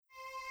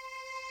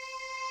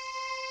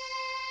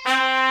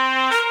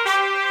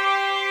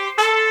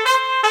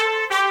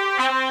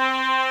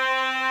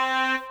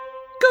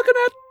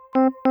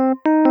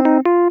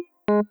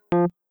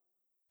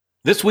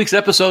This week's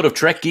episode of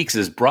Trek Geeks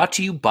is brought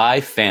to you by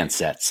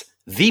Fansets,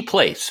 the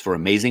place for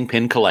amazing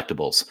pin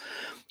collectibles.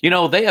 You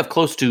know, they have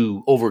close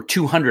to over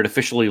 200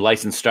 officially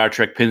licensed Star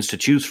Trek pins to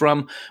choose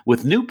from,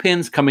 with new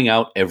pins coming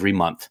out every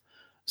month.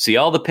 See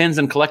all the pins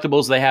and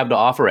collectibles they have to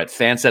offer at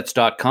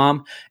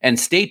fansets.com, and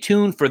stay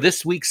tuned for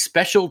this week's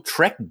special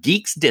Trek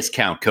Geeks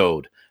discount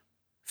code.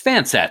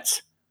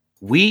 Fansets.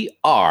 We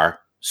are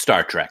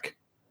Star Trek.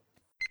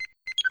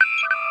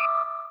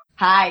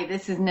 Hi,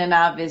 this is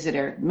Nana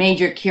Visitor,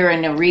 Major Kira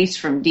Nerys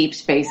from Deep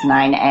Space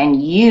Nine,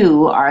 and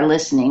you are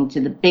listening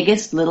to the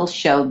biggest little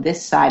show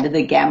this side of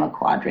the Gamma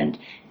Quadrant,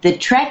 the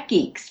Trek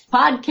Geeks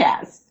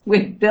podcast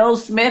with Bill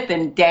Smith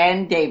and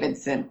Dan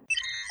Davidson.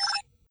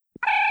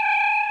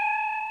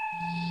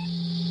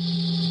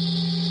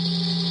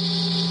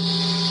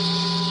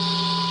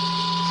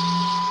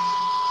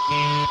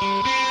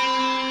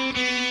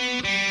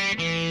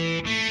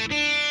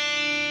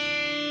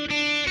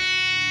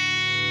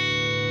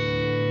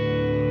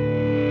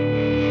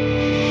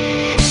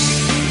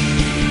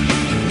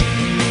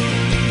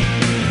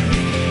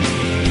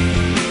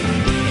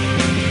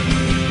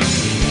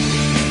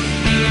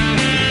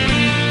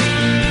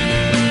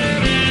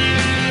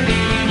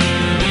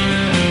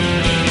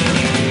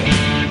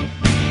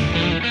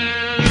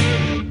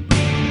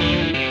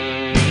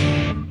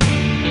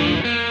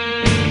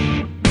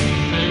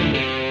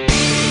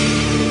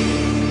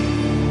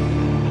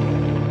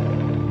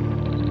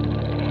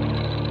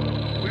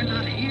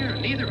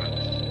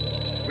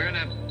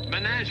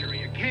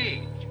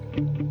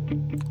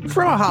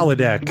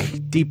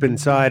 Holodeck, deep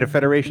inside a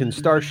Federation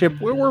starship,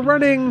 where we're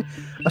running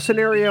a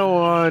scenario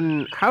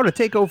on how to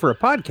take over a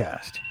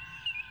podcast.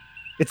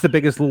 It's the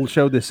biggest little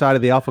show this side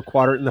of the Alpha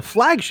Quadrant and the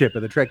flagship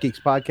of the Trek Geeks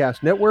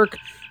Podcast Network.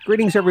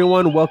 Greetings,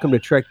 everyone. Welcome to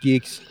Trek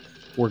Geeks.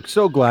 We're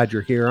so glad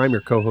you're here. I'm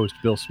your co-host,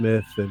 Bill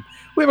Smith, and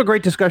we have a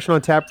great discussion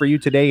on tap for you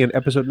today in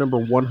episode number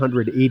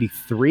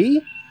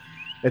 183.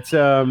 It's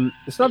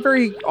not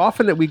very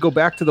often that we go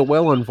back to the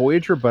well on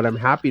Voyager, but I'm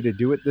happy to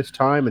do it this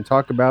time and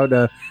talk about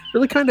a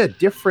really kind of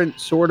different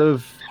sort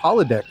of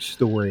holodeck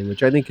story,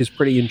 which I think is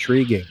pretty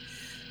intriguing.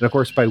 And of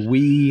course, by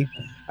we,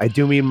 I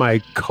do mean my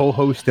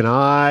co-host and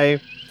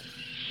I.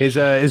 His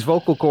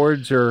vocal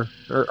cords are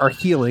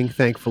healing,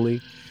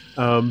 thankfully.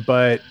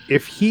 But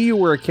if he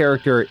were a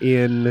character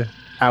in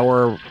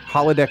our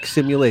holodeck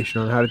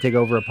simulation on how to take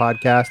over a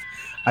podcast,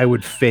 I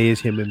would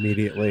phase him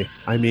immediately.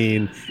 I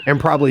mean, and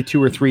probably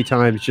 2 or 3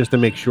 times just to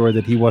make sure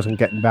that he wasn't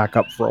getting back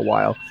up for a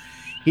while.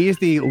 He's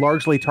the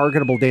largely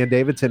targetable Dan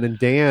Davidson. And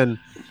Dan,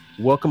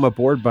 welcome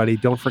aboard, buddy.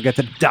 Don't forget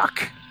to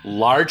duck.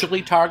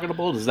 Largely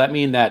targetable? Does that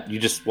mean that you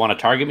just want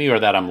to target me or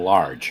that I'm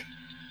large?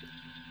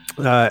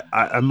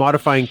 I'm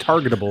modifying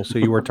targetable, so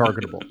you are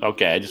targetable.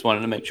 Okay, I just wanted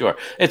to make sure.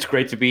 It's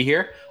great to be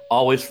here.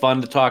 Always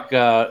fun to talk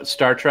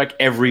Star Trek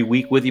every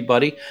week with you,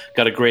 buddy.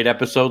 Got a great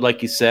episode,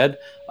 like you said.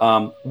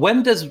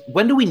 When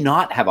do we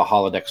not have a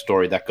holodeck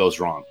story that goes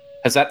wrong?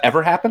 Has that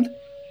ever happened?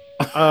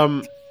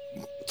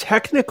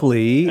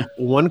 Technically,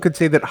 one could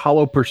say that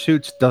Hollow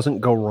Pursuits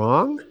doesn't go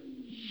wrong.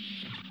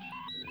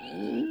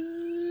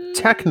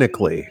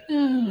 Technically.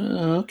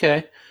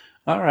 Okay.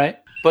 All right.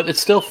 But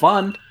it's still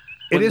fun.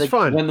 It is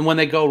fun. When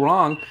they go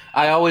wrong.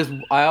 I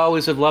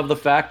always have loved the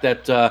fact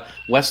that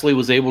Wesley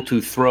was able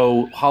to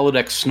throw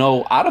holodeck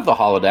snow out of the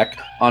holodeck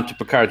onto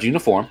Picard's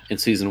uniform in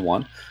season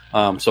 1.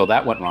 So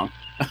that went wrong.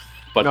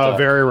 But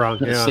very wrong.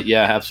 Yeah.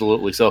 Yeah,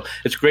 absolutely. So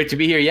it's great to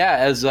be here.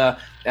 Yeah,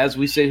 as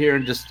we sit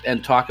here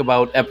and talk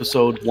about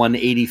episode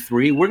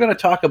 183, we're going to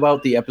talk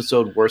about the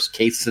episode Worst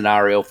Case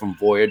Scenario from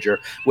Voyager,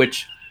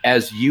 which,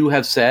 as you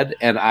have said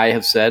and I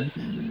have said,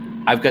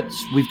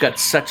 we've got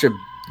such a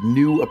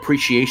new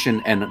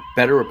appreciation and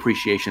better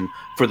appreciation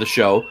for the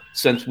show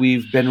since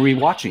we've been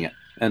rewatching it,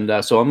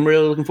 and so I'm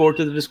really looking forward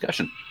to the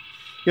discussion.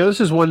 Yeah, this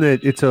is one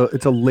that it's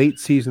a late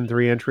season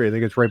 3 entry. I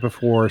think it's right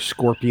before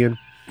Scorpion.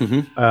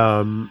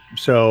 Mm-hmm.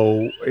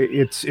 So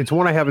it's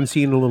one I haven't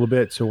seen in a little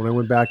bit. So when I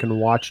went back and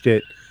watched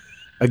it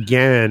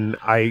again,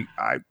 I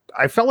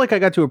felt like I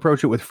got to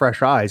approach it with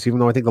fresh eyes, even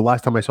though I think the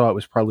last time I saw it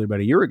was probably about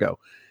a year ago.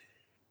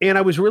 And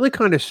I was really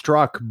kind of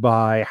struck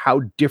by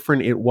how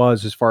different it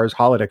was as far as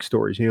holodeck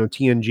stories. You know,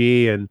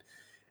 TNG and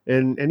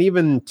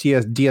even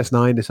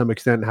DS9 to some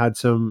extent had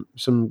some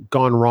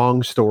gone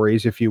wrong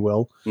stories, if you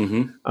will.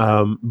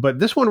 Mm-hmm. But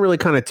this one really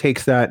kind of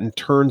takes that and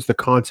turns the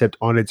concept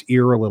on its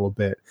ear a little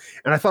bit.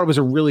 And I thought it was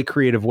a really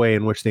creative way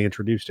in which they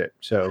introduced it.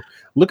 So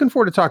looking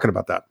forward to talking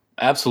about that.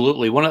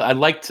 Absolutely. I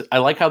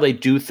like how they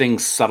do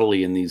things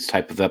subtly in these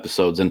type of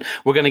episodes, and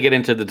we're going to get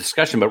into the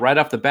discussion. But right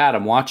off the bat,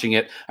 I'm watching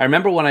it. I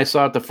remember when I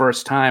saw it the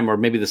first time, or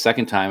maybe the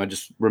second time. I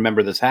just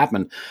remember this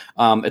happened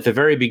at the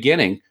very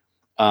beginning.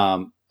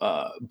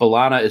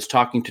 B'Elanna is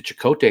talking to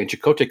Chakotay, and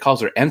Chakotay calls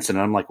her ensign,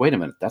 and I'm like, wait a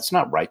minute, that's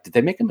not right. Did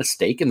they make a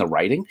mistake in the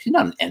writing? She's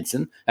not an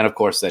ensign. And of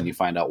course, then you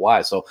find out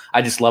why. So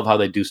I just love how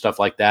they do stuff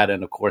like that.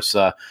 And of course,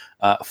 a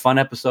fun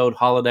episode.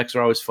 Holodecks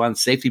are always fun.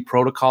 Safety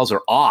protocols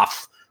are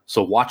off,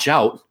 so watch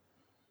out.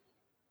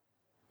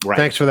 Right.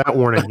 Thanks for that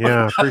warning.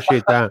 Yeah,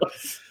 appreciate that.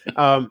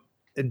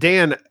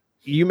 Dan,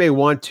 you may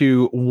want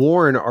to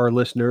warn our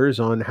listeners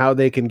on how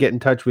they can get in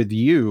touch with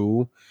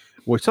you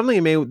with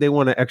something they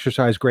want to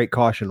exercise great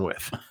caution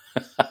with.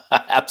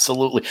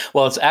 Absolutely.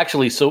 Well, it's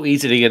actually so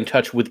easy to get in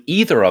touch with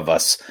either of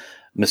us,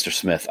 Mr.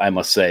 Smith, I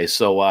must say.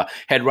 So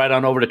head right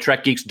on over to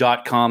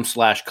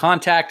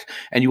trekgeeks.com/contact,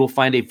 and you will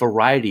find a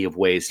variety of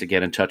ways to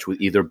get in touch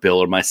with either Bill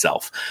or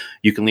myself.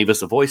 You can leave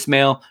us a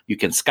voicemail. You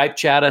can Skype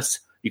chat us.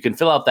 You can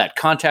fill out that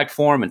contact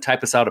form and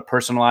type us out a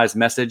personalized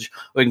message,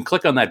 or you can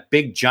click on that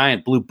big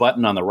giant blue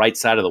button on the right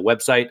side of the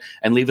website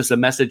and leave us a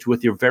message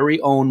with your very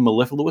own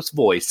mellifluous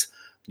voice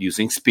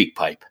using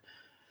SpeakPipe.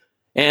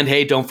 And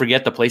hey, don't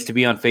forget, the place to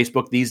be on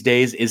Facebook these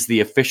days is the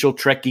official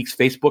Trek Geeks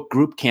Facebook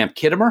group, Camp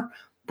Kittimer.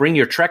 Bring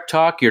your Trek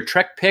talk, your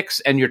Trek pics,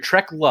 and your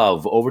Trek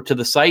love over to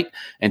the site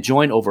and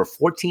join over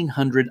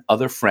 1,400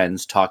 other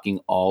friends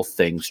talking all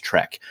things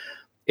Trek.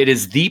 It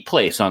is the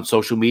place on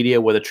social media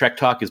where the Trek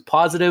talk is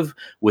positive,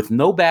 with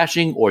no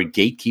bashing or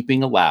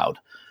gatekeeping allowed.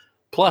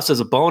 Plus, as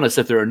a bonus,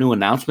 if there are new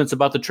announcements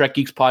about the Trek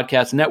Geeks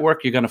Podcast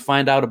Network, you're going to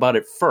find out about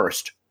it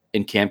first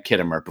in Camp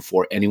Kittimer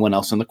before anyone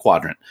else in the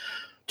quadrant.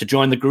 To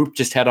join the group,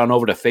 just head on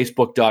over to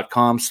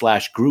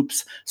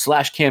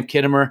facebook.com/groups/Camp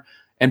Kittimer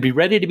and be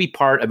ready to be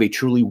part of a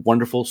truly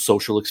wonderful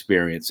social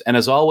experience. And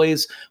as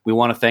always, we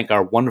want to thank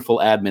our wonderful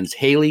admins,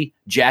 Haley,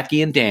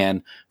 Jackie, and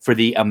Dan, for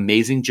the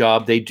amazing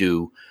job they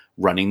do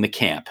running the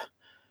camp.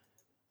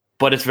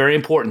 But it's very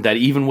important that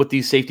even with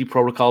these safety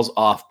protocols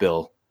off,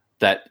 Bill,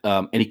 that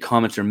any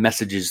comments or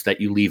messages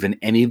that you leave in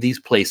any of these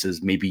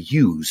places may be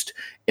used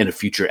in a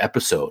future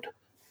episode.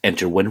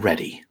 Enter when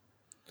ready.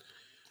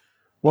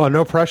 Well,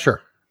 no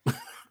pressure.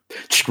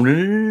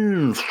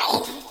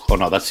 Oh,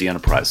 no, that's the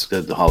Enterprise.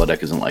 The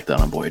holodeck isn't like that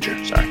on Voyager.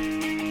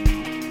 Sorry.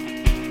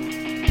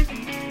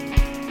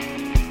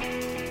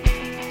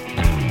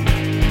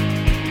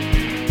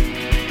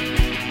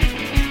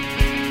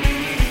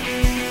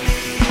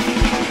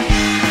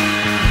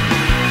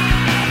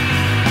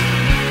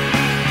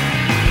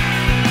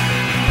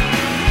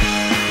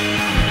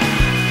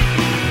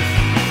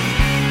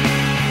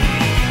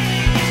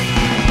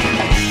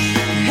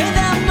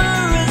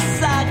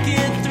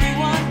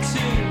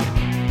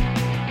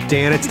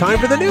 Dan, it's time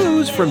for the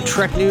news from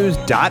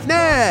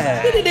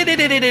TrekNews.net.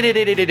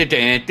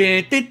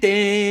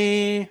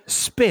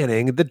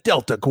 Spanning the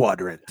Delta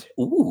Quadrant.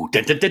 Ooh.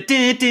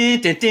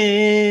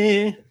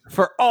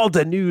 For all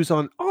the news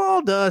on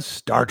all the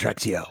Star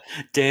Treks, yo.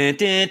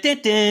 It's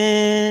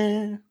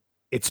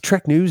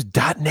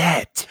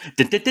TrekNews.net.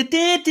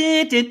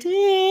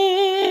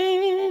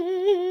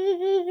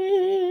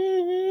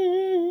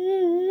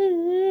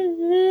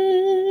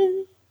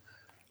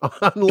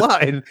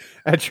 Online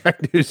at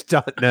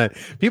TrekNews.net.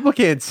 People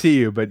can't see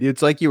you, but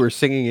it's like you were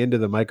singing into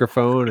the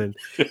microphone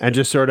and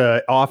just sort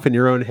of off in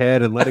your own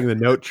head and letting the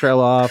note trail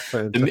off.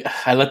 And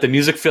I let the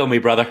music fill me,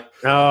 brother.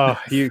 Oh,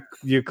 you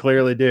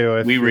clearly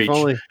do. We reach.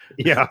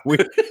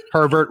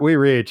 Herbert, we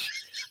reach.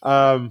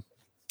 I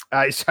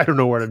don't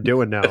know what I'm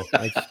doing now.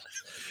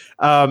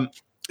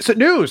 So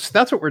news,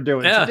 that's what we're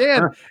doing. Yeah.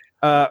 So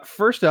Dan,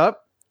 first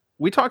up,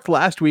 we talked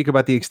last week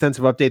about the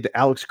extensive update that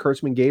Alex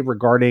Kurtzman gave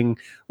regarding,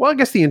 well, I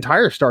guess the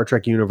entire Star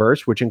Trek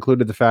universe, which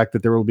included the fact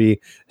that there will be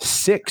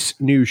 6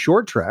 new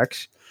short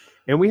treks.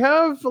 And we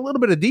have a little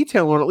bit of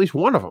detail on at least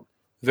one of them.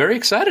 Very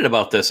excited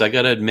about this, I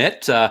got to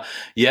admit.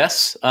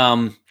 Yes,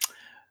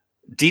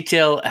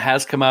 detail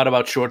has come out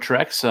about short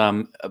treks.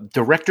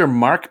 Director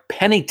Mark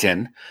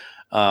Pennington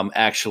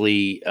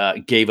actually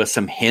gave us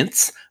some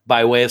hints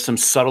by way of some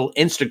subtle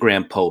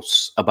Instagram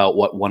posts about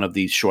what one of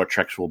these short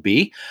treks will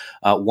be.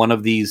 One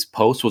of these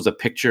posts was a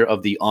picture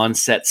of the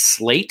on-set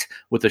slate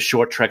with the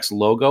short treks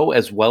logo,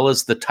 as well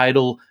as the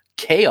title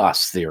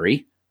Chaos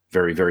Theory.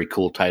 Very, very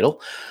cool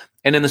title.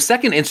 And in the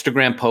second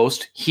Instagram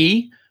post,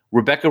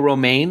 Rebecca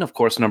Romaine, of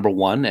course, number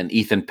 1, and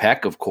Ethan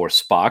Peck, of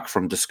course, Spock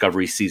from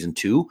Discovery Season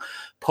 2,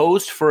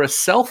 posed for a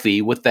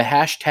selfie with the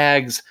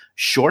hashtags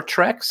short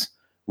treks,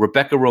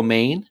 Rebecca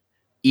Romaine,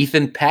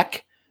 Ethan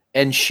Peck,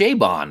 and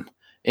Chabon,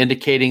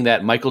 indicating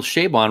that Michael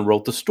Chabon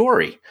wrote the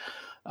story.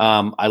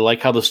 I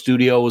like how the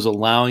studio is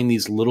allowing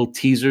these little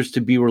teasers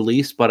to be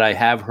released, but I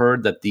have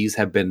heard that these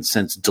have been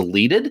since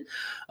deleted.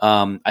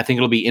 I think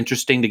it'll be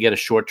interesting to get a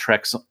short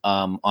trek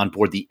on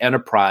board the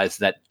Enterprise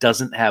that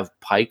doesn't have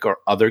Pike or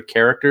other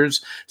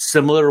characters,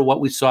 similar to what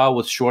we saw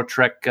with short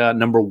trek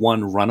number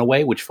 1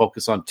 Runaway, which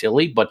focused on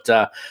Tilly. But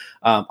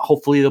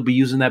hopefully they'll be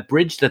using that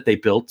bridge that they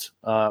built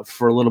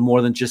for a little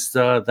more than just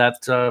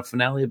that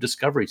finale of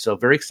Discovery. So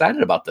very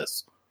excited about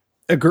this.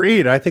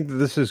 Agreed. I think that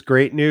this is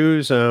great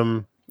news.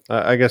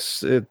 I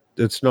guess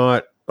it's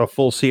not a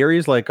full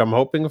series like I'm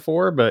hoping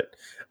for, but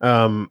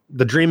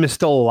the dream is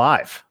still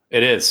alive.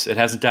 It is. It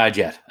hasn't died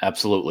yet.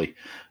 Absolutely.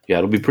 Yeah,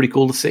 it'll be pretty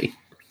cool to see.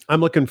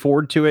 I'm looking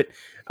forward to it.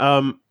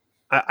 I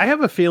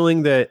have a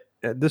feeling that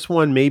this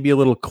one may be a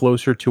little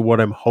closer to what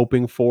I'm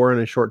hoping for in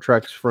a short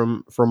treks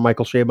from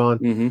Michael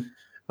Chabon.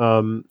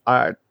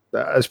 Mm-hmm.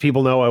 As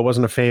people know, I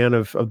wasn't a fan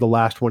of the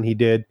last one he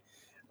did.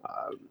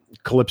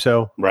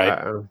 Calypso, right?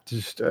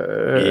 This one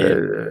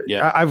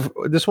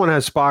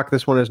has Spock.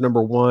 This one has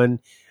number 1.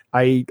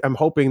 I'm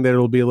hoping that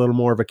it'll be a little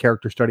more of a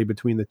character study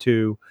between the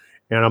two,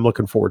 and I'm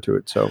looking forward to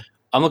it. So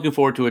I'm looking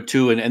forward to it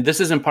too. And this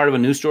isn't part of a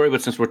news story,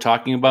 but since we're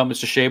talking about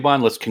Mr.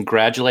 Chabon, let's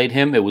congratulate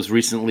him. It was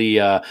recently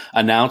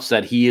announced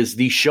that he is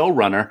the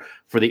showrunner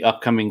for the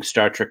upcoming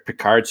Star Trek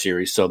Picard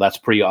series. So that's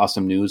pretty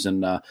awesome news,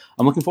 and I'm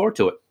looking forward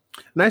to it.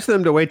 Nice of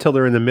them to wait till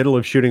they're in the middle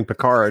of shooting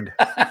Picard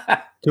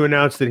to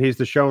announce that he's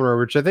the showrunner,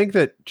 which I think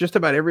that just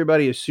about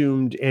everybody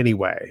assumed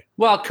anyway.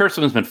 Well,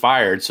 Kurtzman's been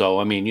fired, so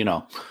I mean,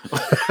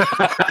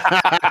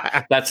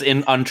 that's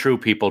untrue.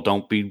 People,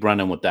 don't be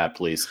running with that,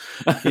 please.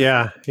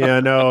 yeah,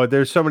 no.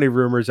 There's so many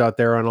rumors out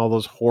there on all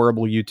those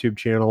horrible YouTube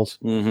channels.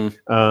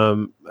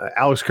 Mm-hmm.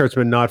 Alex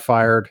Kurtzman not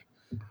fired.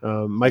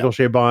 Michael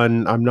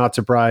Chabon, I'm not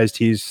surprised.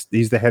 He's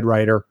the head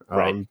writer,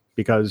 right?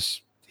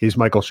 Because he's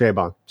Michael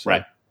Chabon. So.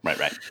 Right.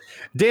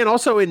 Dan,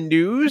 also in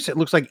news, it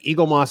looks like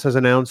Eaglemoss has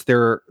announced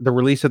the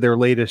release of their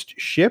latest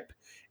ship.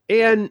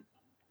 And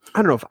I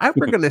don't know, if I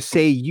were going to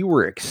say you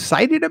were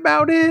excited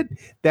about it,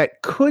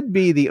 that could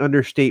be the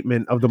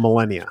understatement of the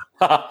millennia.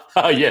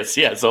 Yes.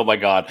 Oh my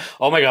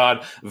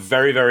God.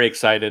 Very, very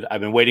excited.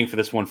 I've been waiting for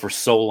this one for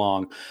so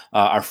long.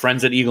 Our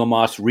friends at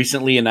Eaglemoss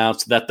recently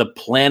announced that the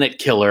Planet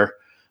Killer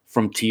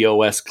from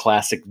TOS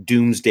Classic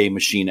Doomsday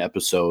Machine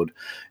episode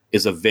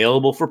is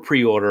available for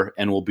pre-order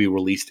and will be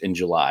released in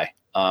July.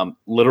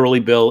 Literally,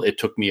 Bill, it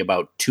took me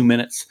about 2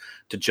 minutes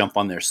to jump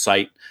on their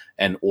site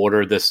and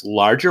order this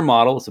larger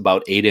model. It's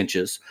about 8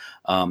 inches,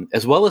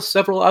 as well as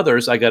several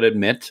others. I got to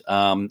admit,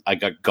 I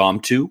got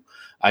Gomtu.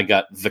 I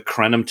got the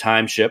Krenim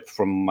time ship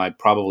from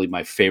probably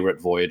my favorite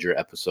Voyager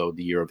episode,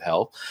 The Year of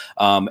Hell,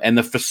 and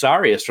the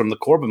Fesarius from the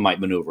Corbomite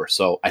maneuver.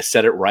 So I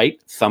said it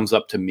right. Thumbs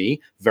up to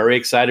me. Very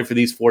excited for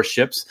these 4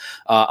 ships.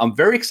 I'm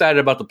very excited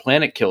about the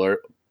Planet Killer.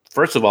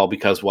 First of all,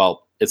 because,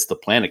 well, it's the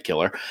Planet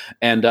Killer.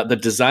 And the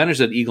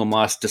designers at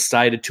Eaglemoss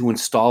decided to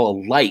install a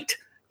light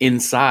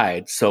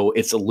inside so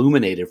it's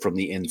illuminated from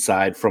the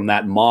inside from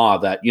that maw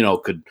that,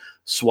 could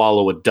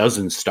swallow a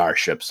dozen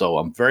starships. So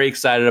I'm very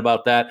excited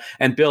about that.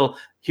 And Bill,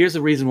 here's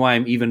the reason why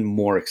I'm even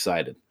more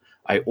excited.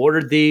 I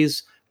ordered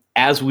these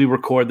as we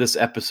record this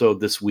episode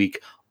this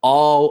week.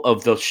 All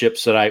of the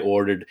ships that I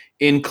ordered,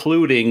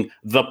 including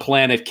the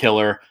Planet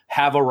Killer,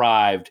 have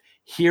arrived.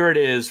 Here it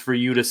is for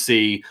you to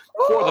see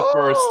for the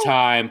first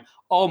time.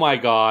 Oh my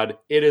God,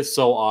 it is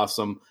so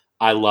awesome.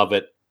 I love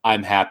it.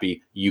 I'm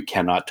happy. You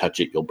cannot touch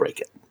it. You'll break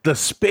it. The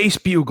Space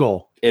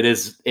Bugle. It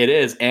is.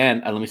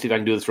 And let me see if I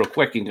can do this real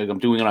quick. I'm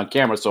doing it on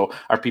camera, so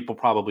our people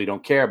probably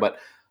don't care, but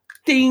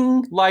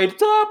ding,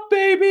 light up,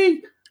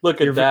 baby. Look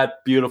at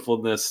that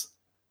beautifulness.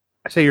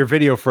 I say your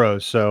video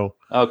froze, so.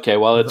 Okay,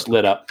 well, it's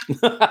lit up.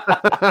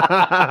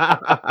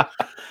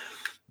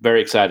 Very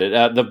excited.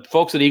 The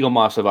folks at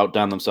Eaglemoss have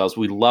outdone themselves.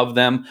 We love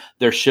them.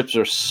 Their ships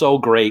are so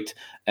great.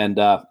 And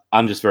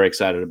I'm just very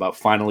excited about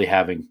finally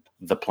having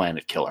the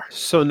Planet Killer.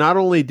 So not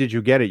only did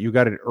you get it, you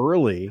got it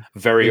early.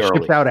 Very early.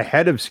 Shipped out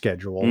ahead of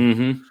schedule.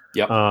 Mm-hmm.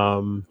 Yep.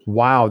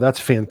 Wow,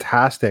 that's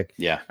fantastic.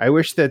 Yeah. I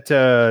wish that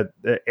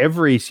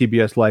every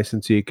CBS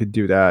licensee could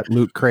do that.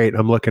 Loot Crate,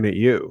 I'm looking at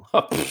you.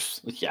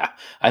 Yeah.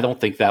 I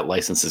don't think that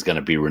license is going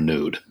to be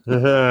renewed.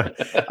 But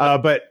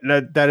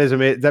that is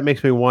amazing. That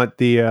makes me want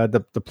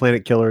the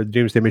Planet Killer, the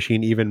Doomsday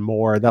Machine even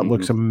more. That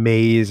looks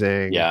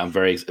amazing. Yeah, I'm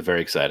very,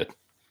 very excited.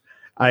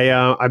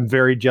 I'm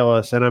very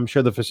jealous, and I'm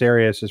sure the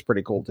Fesarius is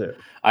pretty cool too.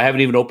 I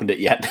haven't even opened it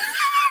yet.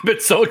 I've been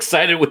so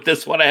excited with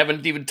this one. I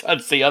haven't even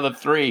touched the other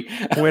 3.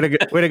 Way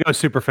to go,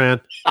 super fan.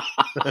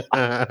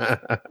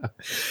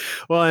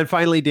 Well, and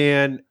finally,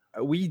 Dan,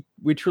 we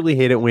truly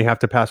hate it when we have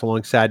to pass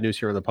along sad news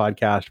here on the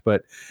podcast,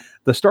 but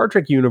the Star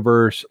Trek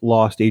universe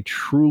lost a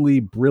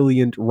truly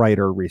brilliant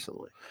writer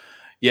recently.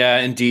 Yeah,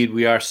 indeed.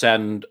 We are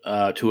saddened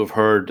to have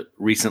heard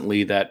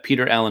recently that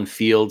Peter Allen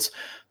Fields,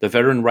 the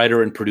veteran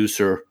writer and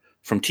producer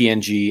from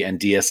TNG and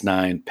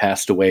DS9,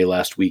 passed away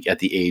last week at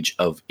the age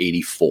of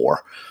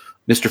 84.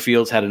 Mr.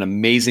 Fields had an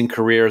amazing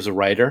career as a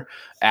writer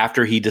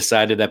after he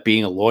decided that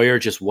being a lawyer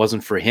just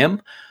wasn't for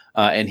him.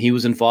 And he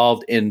was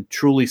involved in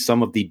truly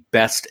some of the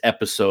best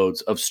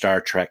episodes of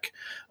Star Trek.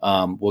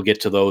 We'll get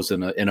to those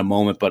in a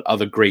moment, but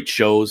other great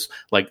shows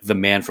like The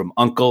Man from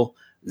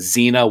U.N.C.L.E.,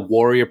 Xena,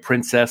 Warrior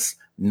Princess,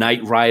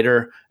 Knight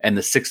Rider, and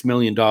The $6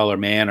 Million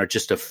Man are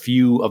just a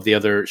few of the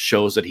other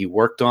shows that he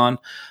worked on.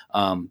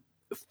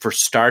 For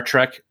Star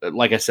Trek,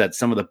 like I said,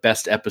 some of the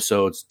best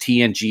episodes,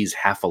 TNG's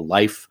Half a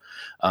Life.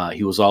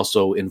 He was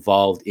also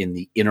involved in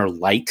The Inner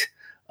Light.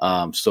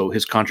 So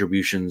his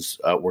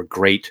contributions were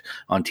great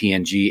on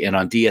TNG. And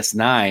on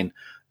DS9,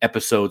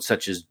 episodes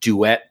such as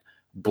Duet,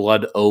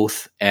 Blood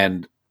Oath,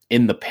 and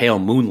In the Pale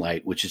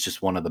Moonlight, which is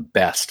just one of the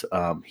best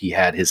he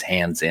had his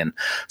hands in.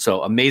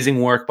 So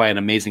amazing work by an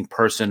amazing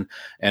person.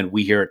 And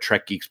we here at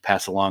Trek Geeks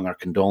pass along our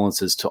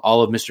condolences to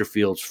all of Mr.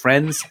 Fields'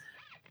 friends,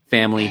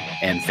 family,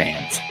 and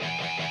fans.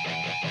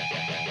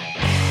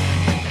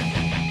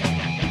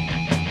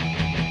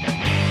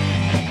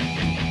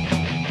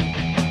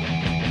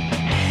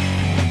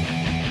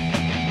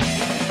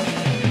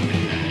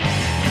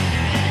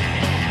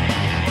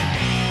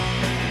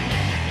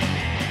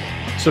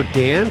 So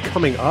Dan,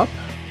 coming up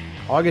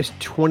August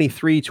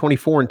 23,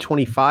 24, and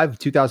 25 of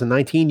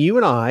 2019, you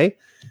and I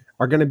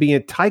are going to be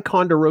in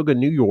Ticonderoga,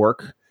 New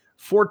York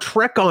for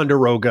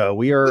Trekonderoga.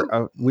 We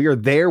are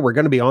there. We're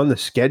going to be on the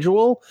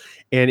schedule,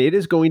 and it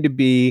is going to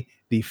be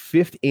the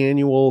 5th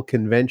annual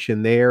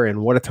convention there,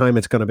 and what a time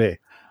it's going to be.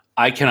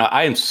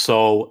 I am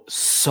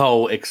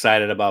so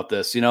excited about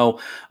this.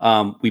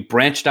 We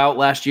branched out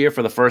last year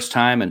for the first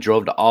time and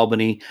drove to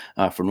Albany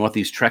for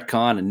Northeast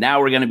TrekCon, and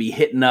now we're going to be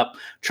hitting up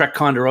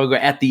Trekonderoga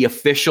at the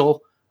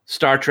official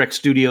Star Trek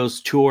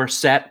Studios tour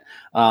set.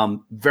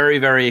 Very,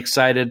 very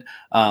excited.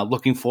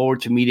 Looking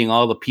forward to meeting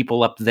all the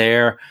people up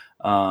there.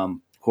 Of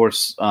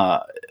course,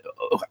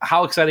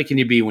 how excited can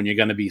you be when you're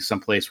going to be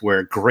someplace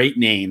where great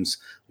names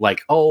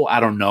like, I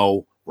don't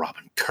know,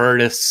 Robin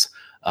Curtis,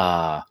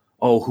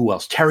 who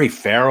else? Terry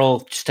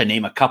Farrell, just to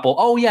name a couple.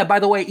 Oh, yeah, by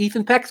the way,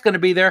 Ethan Peck's going to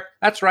be there.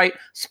 That's right.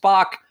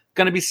 Spock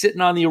going to be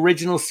sitting on the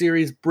original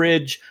series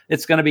bridge.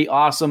 It's going to be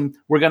awesome.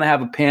 We're going to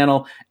have a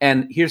panel.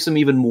 And here's some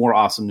even more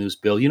awesome news,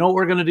 Bill. You know what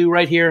we're going to do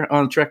right here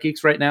on Trek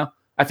Geeks right now?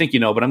 I think you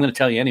know, but I'm going to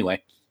tell you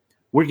anyway.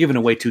 We're giving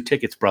away 2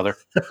 tickets, brother.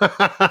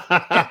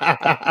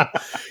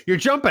 You're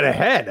jumping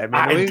ahead.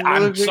 I mean,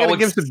 we're going to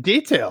give some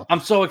detail. I'm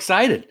so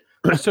excited.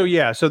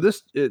 So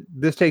this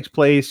takes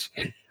place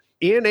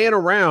in and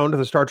around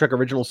the Star Trek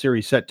Original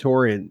Series set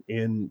tour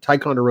in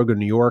Ticonderoga,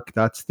 New York.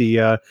 That's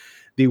the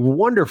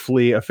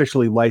wonderfully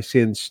officially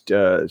licensed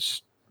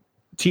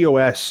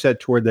TOS set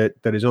tour that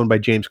is owned by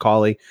James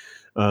Cawley.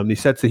 The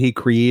sets that he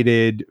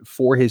created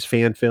for his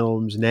fan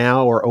films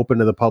now are open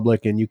to the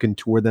public, and you can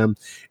tour them.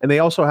 And they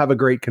also have a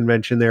great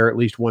convention there at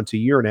least once a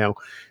year now.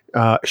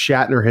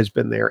 Shatner has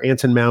been there.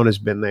 Anson Mount has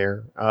been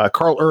there.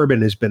 Carl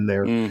Urban has been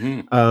there.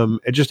 Mm-hmm.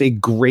 Just a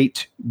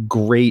great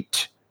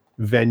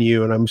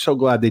venue, and I'm so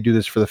glad they do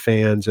this for the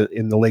fans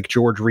in the Lake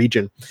George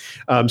region.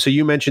 So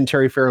you mentioned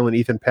Terry Farrell and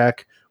Ethan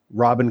Peck,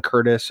 Robin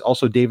Curtis,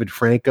 also David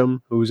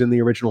Frankham, who was in the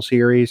original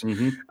series,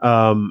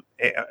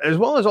 as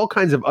well as all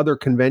kinds of other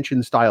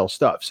convention-style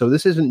stuff. So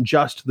this isn't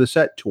just the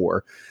set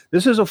tour.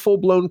 This is a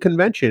full-blown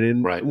convention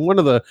in one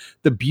of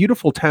the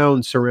beautiful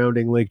towns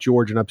surrounding Lake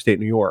George in upstate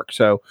New York.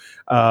 So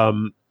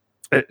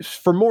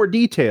for more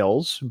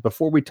details,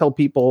 before we tell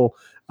people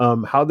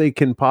how they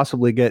can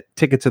possibly get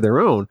tickets of their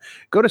own,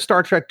 go to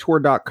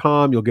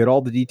StarTrekTour.com. You'll get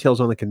all the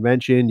details on the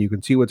convention. You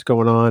can see what's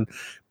going on.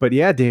 But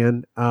yeah,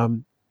 Dan,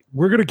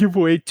 we're going to give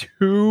away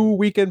 2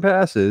 weekend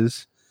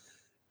passes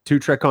to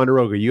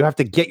Trekonderoga. You have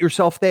to get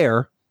yourself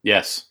there.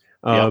 Yes.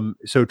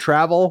 So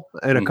travel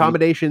and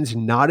accommodations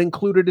not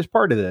included as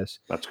part of this.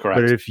 That's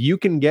correct. But if you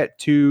can get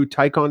to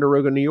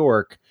Ticonderoga, New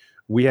York,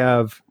 we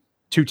have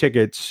 2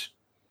 tickets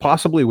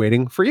possibly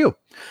waiting for you.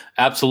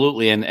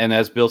 Absolutely. And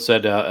as Bill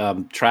said,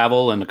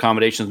 travel and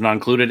accommodations not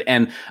included.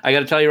 And I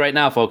got to tell you right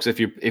now, folks, if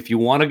you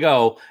want to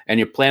go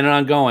and you're planning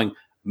on going,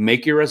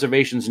 make your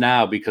reservations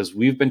now, because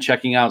we've been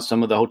checking out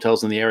some of the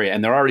hotels in the area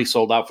and they're already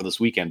sold out for this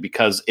weekend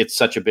because it's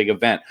such a big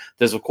event.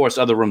 There's, of course,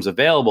 other rooms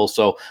available.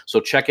 So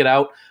check it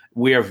out.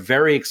 We are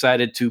very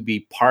excited to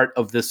be part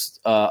of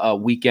this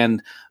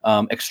weekend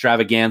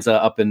extravaganza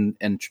up in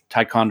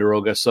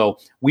Ticonderoga. So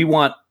we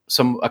want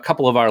a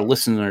couple of our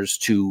listeners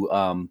to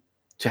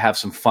have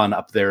some fun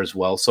up there as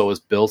well. So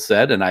as Bill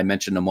said, and I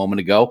mentioned a moment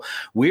ago,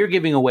 we're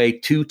giving away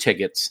 2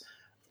 tickets,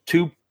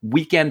 2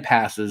 weekend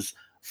passes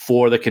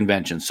for the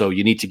convention. So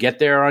you need to get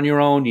there on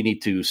your own. You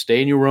need to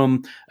stay in your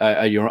room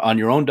you're on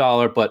your own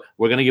dollar, but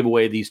we're going to give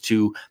away these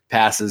 2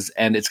 passes,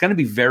 and it's going to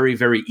be very,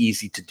 very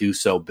easy to do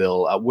so,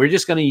 Bill. We're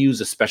just going to use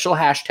a special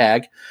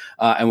hashtag,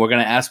 and we're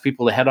going to ask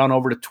people to head on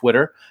over to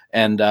Twitter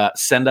and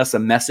send us a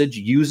message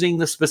using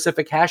the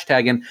specific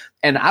hashtag.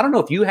 And I don't know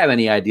if you have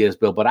any ideas,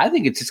 Bill, but I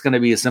think it's just going to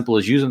be as simple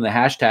as using the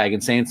hashtag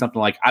and saying something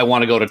like, I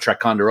want to go to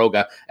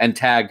Trekonderoga, and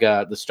tag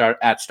the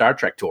Star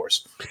Trek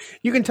Tours.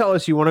 You can tell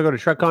us you want to go to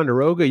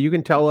Trekonderoga. You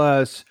can tell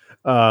us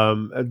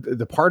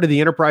the part of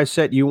the Enterprise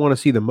set you want to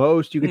see the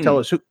most. You can tell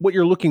us what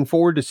you're looking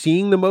forward to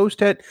seeing the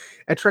most at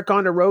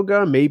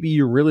Trekonderoga. Maybe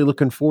you're really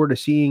looking forward to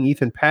seeing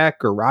Ethan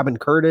Peck or Robin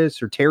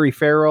Curtis or Terry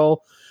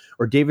Farrell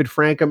or David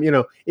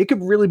Frankham. It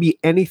could really be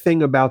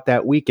anything about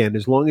that weekend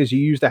as long as you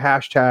use the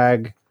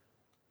hashtag.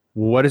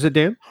 What is it,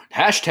 Dan?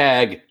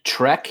 Hashtag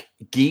Trek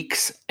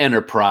Geeks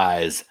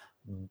Enterprise.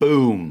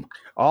 Boom.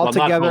 All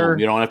together. Boom.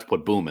 You don't have to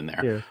put boom in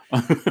there.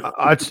 Yeah.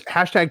 It's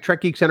hashtag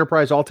Trek Geeks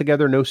Enterprise all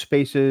together, no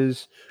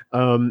spaces.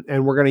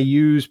 And we're going to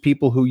use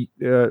people who,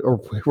 or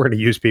we're going to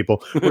use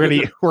people. We're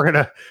going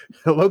to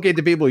locate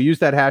the people who use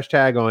that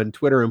hashtag on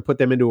Twitter and put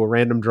them into a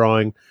random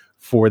drawing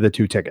for the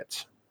 2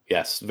 tickets.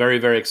 Yes, very,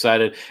 very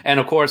excited. And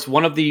of course,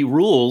 one of the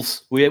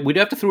rules, we'd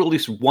have to throw at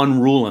least one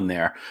rule in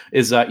there,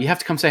 is you have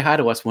to come say hi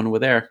to us when we're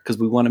there because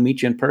we want to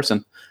meet you in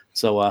person.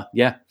 So,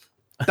 yeah.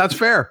 That's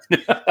fair.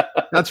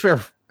 That's fair.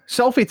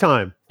 Selfie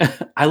time.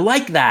 I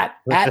like that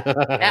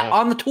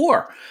on the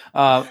tour.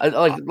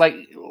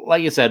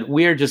 Like you said,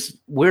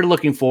 we're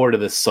looking forward to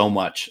this so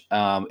much.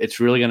 It's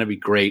really going to be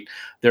great.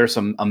 There are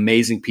some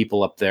amazing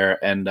people up there,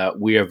 and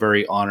we are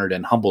very honored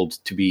and humbled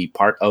to be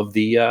part of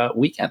the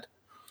weekend.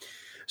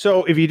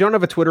 So if you don't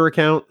have a Twitter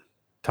account,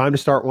 time to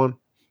start one.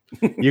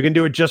 You can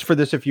do it just for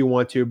this if you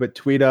want to, but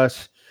tweet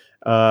us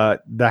the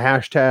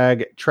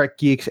hashtag Trek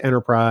Geeks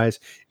Enterprise,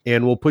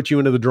 and we'll put you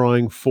into the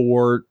drawing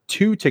for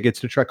 2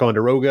 tickets to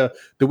Trekonderoga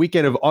the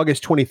weekend of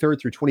August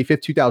 23rd through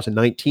 25th,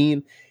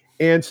 2019.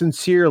 And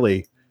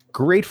sincerely,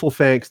 grateful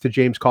thanks to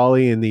James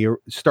Cawley and the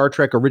Star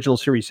Trek Original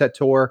Series Set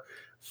Tour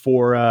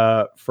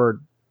for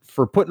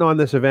putting on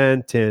this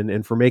event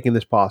and for making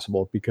this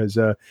possible, because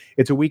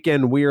it's a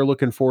weekend we are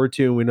looking forward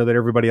to, and we know that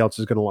everybody else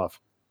is going to love.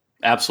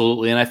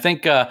 Absolutely. And I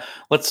think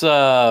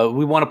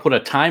we want to put a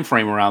time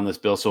frame around this,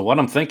 Bill. So what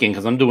I'm thinking,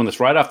 because I'm doing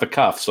this right off the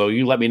cuff, so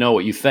you let me know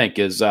what you think,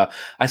 is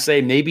I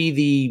say maybe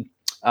the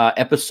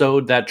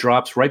episode that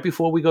drops right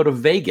before we go to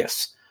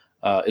Vegas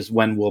is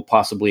when we'll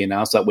possibly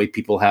announce. That way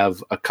people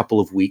have a couple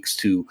of weeks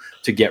to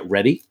get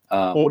ready.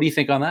 What do you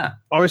think on that?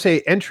 I would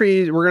say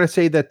entries, we're going to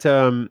say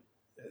that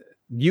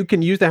you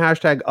can use the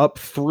hashtag up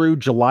through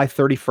July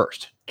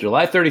 31st.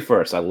 July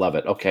 31st. I love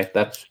it. Okay,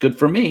 that's good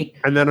for me.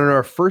 And then on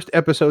our first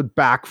episode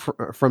back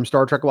from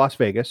Star Trek Las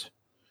Vegas,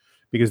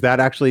 because that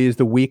actually is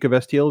the week of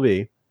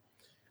STLV,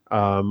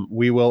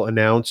 we will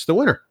announce the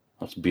winner.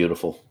 That's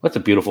beautiful. That's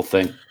a beautiful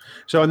thing.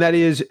 So, and that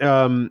is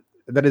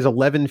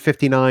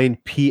 11:59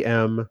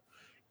 p.m.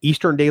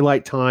 Eastern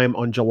Daylight Time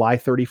on July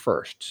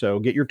 31st. So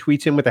get your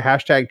tweets in with the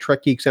hashtag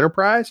Trek Geeks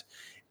Enterprise,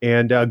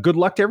 and good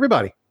luck to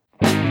everybody.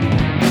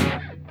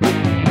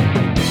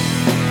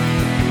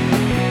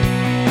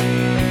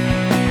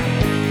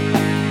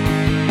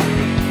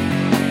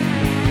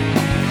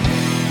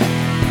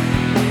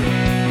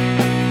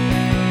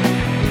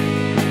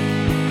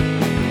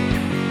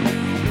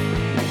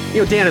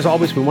 Dan, as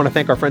always, we want to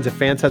thank our friends at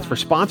Fansets for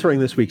sponsoring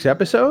this week's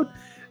episode.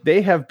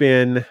 They have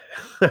been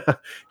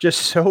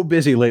just so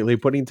busy lately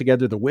putting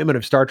together the Women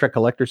of Star Trek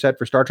collector set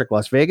for Star Trek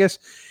Las Vegas.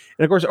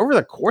 And of course, over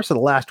the course of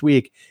the last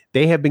week,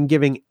 they have been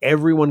giving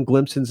everyone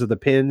glimpses of the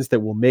pins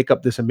that will make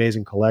up this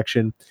amazing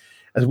collection.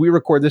 As we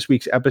record this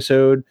week's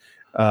episode,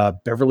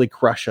 Beverly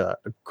Crusher,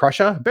 there's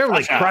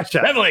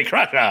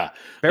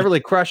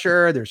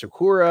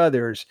Uhura,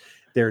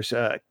 there's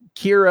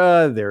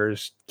Kira,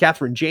 there's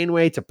Catherine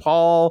Janeway,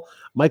 T'Pol,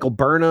 Michael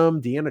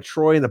Burnham, Deanna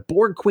Troi, and the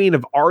Borg Queen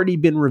have already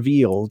been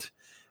revealed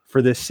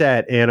for this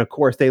set. And of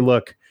course, they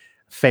look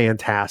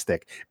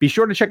fantastic. Be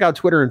sure to check out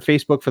Twitter and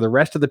Facebook for the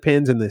rest of the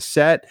pins in this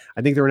set.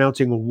 I think they're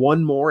announcing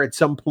one more at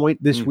some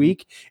point this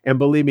week. And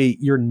believe me,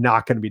 you're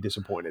not going to be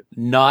disappointed.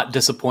 Not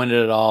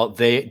disappointed at all.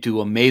 They do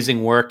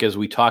amazing work, as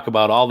we talk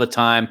about all the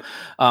time.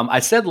 I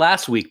said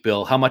last week,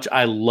 Bill, how much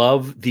I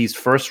love these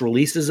first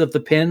releases of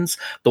the pins.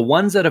 The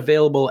ones that are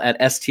available at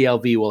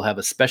STLV will have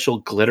a special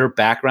glitter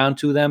background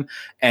to them,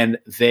 and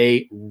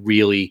they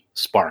really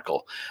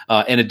sparkle.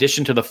 In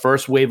addition to the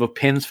first wave of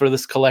pins for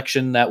this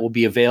collection that will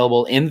be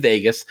available in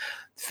Vegas,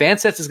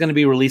 Fansets is going to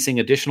be releasing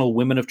additional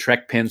Women of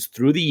Trek pins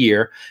through the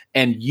year,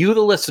 and you,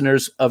 the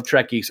listeners of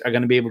Trek Geeks, are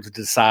going to be able to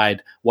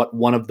decide what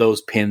one of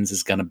those pins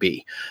is going to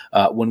be.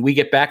 When we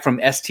get back from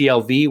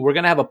STLV, we're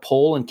going to have a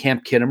poll in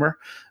Camp Kittimer,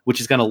 which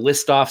is going to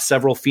list off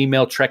several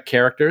female Trek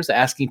characters,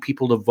 asking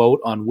people to vote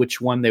on which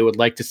one they would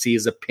like to see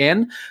as a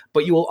pin.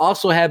 But you will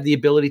also have the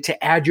ability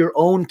to add your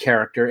own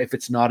character if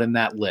it's not in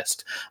that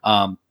list.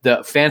 The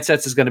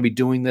Fansets is going to be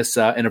doing this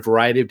in a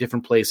variety of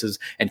different places,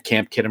 and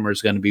Camp Kittimer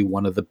is going to be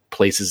one of the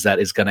places that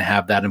is going to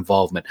have that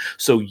involvement.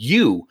 So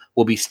you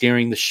will be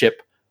steering the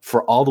ship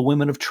for all the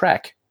Women of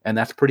Trek, and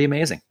that's pretty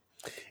amazing.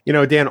 You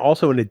know, Dan,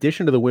 also in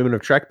addition to the Women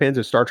of Trek pins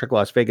at Star Trek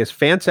Las Vegas,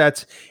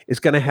 Fansets is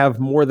going to have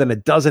more than a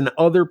dozen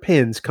other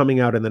pins coming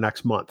out in the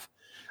next month.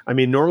 I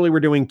mean, normally we're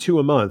doing 2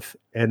 a month,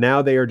 and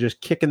now they are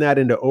just kicking that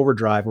into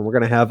overdrive, and we're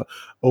going to have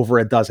over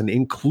a dozen,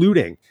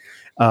 including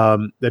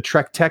the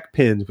Trek Tech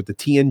pins with the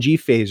TNG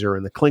phaser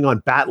and the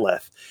Klingon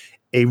Batleth,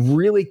 a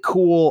really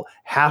cool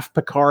half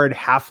Picard,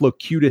 half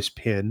Locutus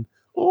pin.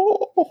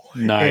 Oh,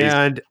 nice.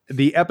 And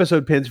the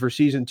episode pins for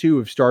season 2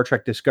 of Star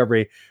Trek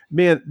Discovery.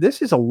 Man,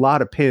 this is a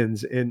lot of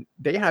pins, and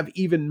they have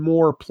even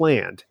more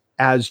planned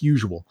as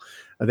usual.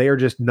 They are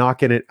just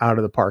knocking it out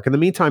of the park. In the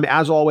meantime,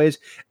 as always,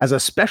 as a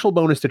special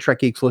bonus to Trek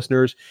Geeks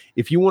listeners,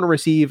 if you want to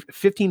receive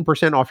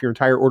 15% off your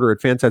entire order at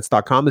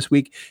fansets.com this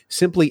week,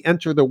 simply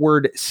enter the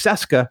word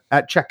Seska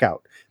at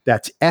checkout.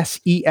 That's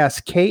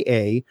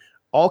SESKA,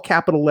 all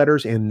capital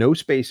letters and no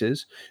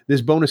spaces.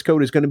 This bonus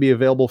code is going to be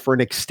available for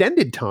an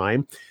extended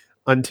time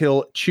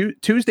until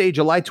Tuesday,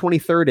 July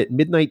 23rd at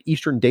midnight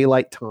Eastern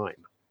Daylight Time.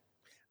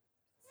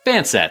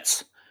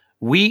 Fansets.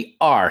 We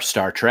are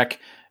Star Trek,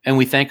 and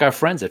we thank our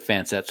friends at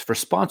Fansets for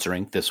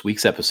sponsoring this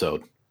week's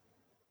episode.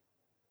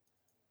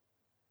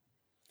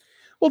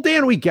 Well,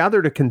 Dan, we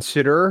gather to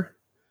consider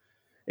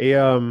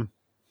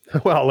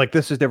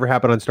this has never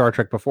happened on Star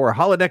Trek before, a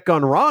Holodeck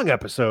Gone Wrong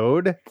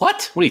episode.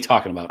 What? What are you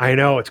talking about? I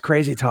know, it's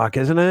crazy talk,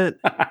 isn't it?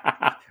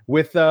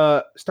 With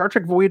Star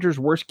Trek Voyager's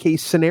worst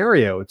case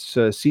scenario. It's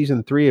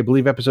season 3, I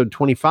believe, episode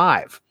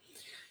 25.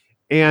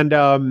 And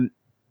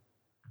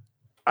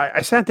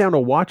I sat down to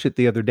watch it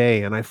the other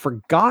day, and I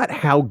forgot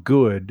how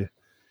good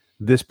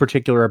this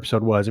particular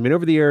episode was. I mean,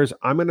 over the years,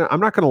 I'm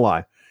not gonna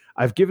lie,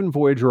 I've given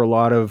Voyager a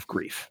lot of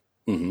grief,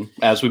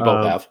 as we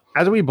both have.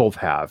 As we both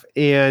have,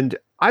 and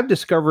I've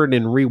discovered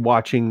in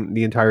rewatching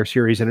the entire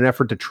series in an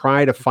effort to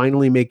try to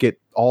finally make it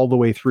all the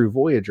way through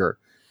Voyager,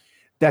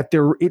 that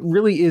it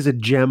really is a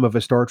gem of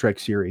a Star Trek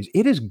series.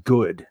 It is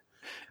good.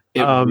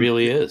 It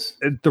really is.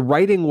 The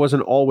writing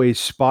wasn't always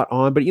spot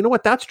on, but you know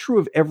what? That's true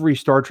of every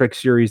Star Trek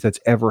series that's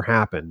ever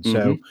happened.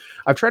 So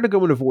I've tried to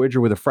go into Voyager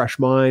with a fresh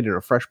mind and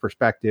a fresh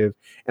perspective,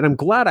 and I'm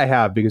glad I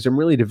have, because I'm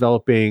really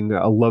developing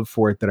a love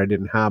for it that I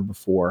didn't have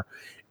before.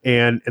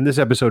 And this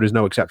episode is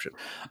no exception.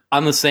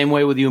 I'm the same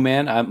way with you,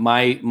 man.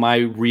 My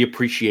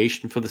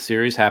reappreciation for the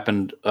series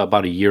happened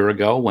about a year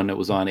ago when it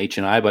was on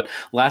H&I. But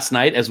last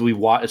night, as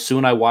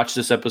soon I watched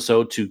this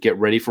episode to get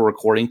ready for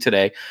recording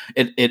today,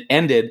 it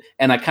ended,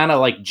 and I kind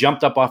of like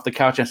jumped up off the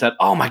couch and said,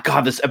 "Oh my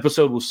God, this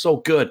episode was so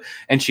good!"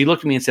 And she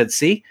looked at me and said,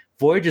 "See,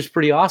 Voyager's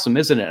pretty awesome,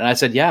 isn't it?" And I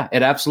said, "Yeah,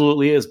 it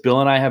absolutely is."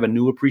 Bill and I have a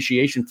new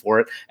appreciation for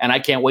it, and I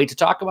can't wait to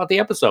talk about the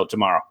episode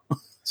tomorrow.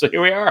 So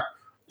here we are.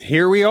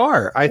 Here we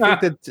are. I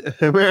think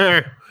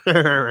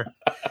that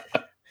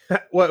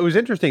well, it was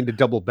interesting to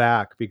double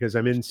back because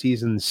I'm in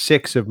season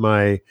 6 of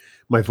my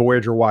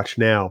Voyager watch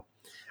now.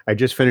 I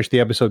just finished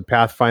the episode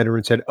Pathfinder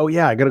and said, "Oh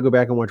yeah, I got to go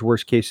back and watch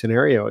Worst Case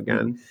Scenario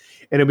again."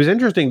 And it was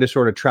interesting to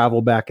sort of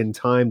travel back in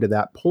time to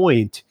that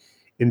point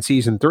in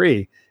season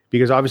 3,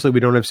 because obviously we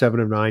don't have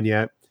 7 of 9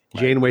 yet.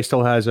 Right. Janeway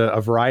still has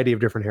a variety of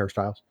different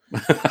hairstyles.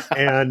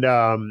 And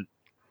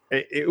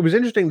it was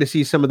interesting to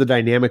see some of the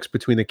dynamics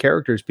between the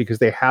characters, because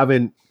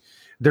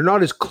they're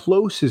not as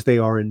close as they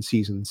are in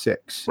season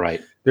 6.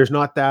 Right. There's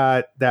not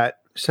that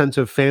sense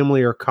of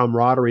family or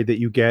camaraderie that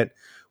you get.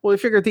 Well, you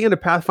figure at the end of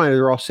Pathfinder,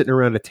 they're all sitting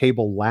around a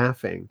table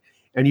laughing,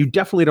 and you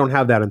definitely don't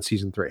have that in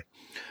season 3.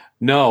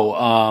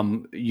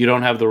 No, you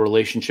don't have the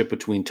relationship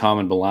between Tom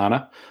and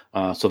B'Elanna,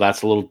 so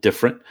that's a little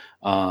different.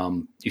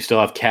 You still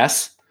have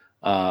Kes,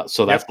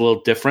 so that's a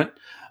little different.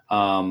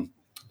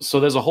 So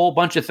there's a whole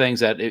bunch of things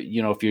that,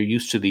 if you're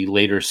used to the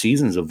later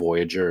seasons of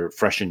Voyager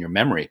fresh in your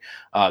memory,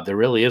 there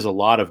really is a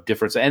lot of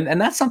difference.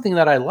 And that's something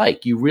that I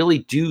like. You really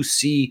do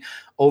see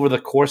over the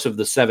course of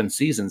the 7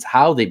 seasons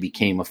how they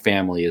became a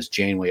family, as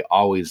Janeway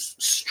always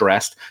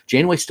stressed.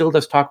 Janeway still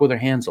does talk with her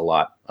hands a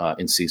lot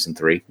in season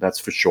 3, that's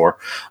for sure.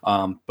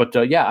 But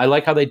I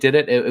like how they did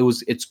it.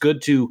 It's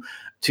good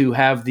to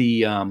have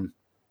the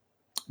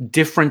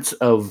difference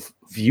of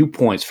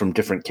viewpoints from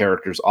different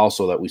characters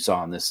also that we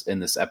saw in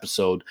this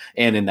episode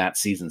and in that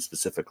season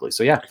specifically.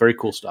 So yeah, very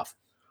cool stuff.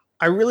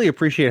 I really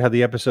appreciate how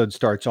the episode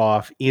starts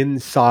off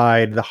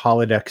inside the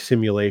holodeck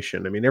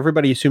simulation. I mean,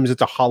 everybody assumes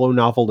it's a holo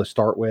novel to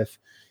start with.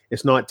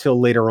 It's not till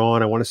later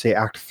on, I want to say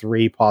Act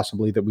 3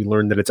 possibly, that we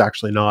learn that it's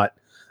actually not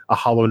a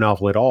holo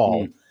novel at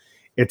all.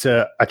 It's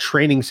a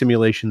training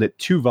simulation that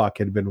Tuvok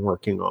had been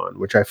working on,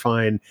 which I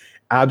find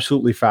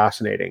absolutely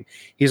fascinating.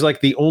 He's like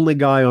the only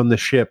guy on the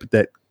ship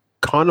that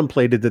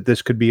contemplated that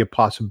this could be a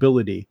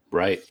possibility.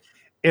 Right.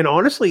 And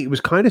honestly, it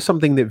was kind of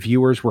something that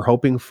viewers were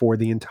hoping for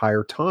the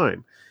entire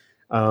time.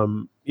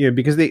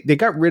 Because they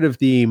got rid of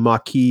the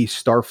Maquis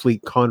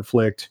Starfleet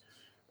conflict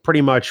pretty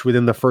much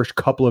within the first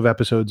couple of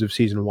episodes of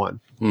season 1.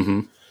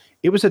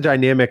 It was a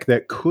dynamic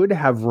that could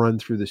have run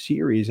through the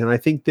series. And I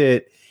think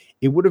that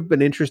it would have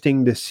been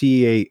interesting to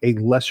see a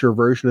lesser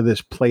version of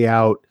this play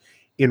out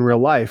in real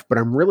life. But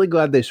I'm really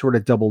glad they sort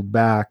of doubled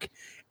back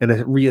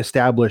and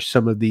reestablish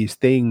some of these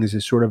things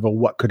as sort of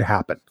what could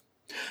happen.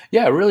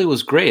 Yeah, it really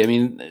was great. I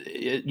mean,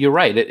 you're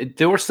right.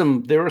 There were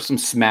some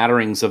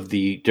smatterings of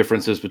the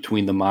differences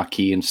between the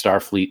Maquis and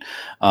Starfleet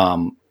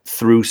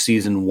through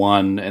season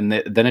 1, and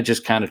then it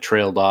just kind of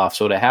trailed off.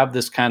 So to have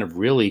this kind of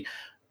really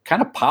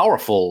kind of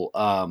powerful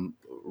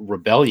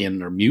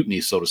rebellion or mutiny,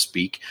 so to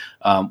speak,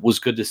 was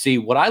good to see.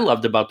 What I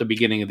loved about the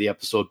beginning of the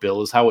episode,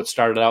 Bill, is how it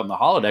started out in the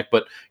holodeck,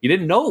 but you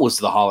didn't know it was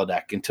the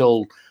holodeck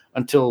until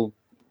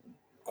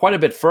quite a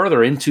bit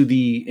further into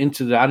the I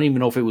don't even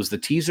know if it was the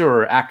teaser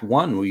or Act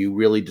 1 where you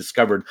really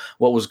discovered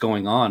what was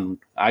going on.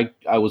 I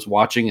was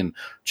watching, and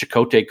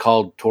Chakotay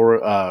called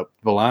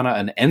B'Elanna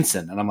an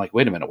ensign, and I'm like,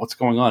 wait a minute, what's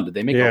going on? Did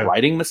they make a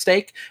writing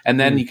mistake? And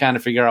then you kind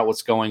of figure out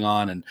what's going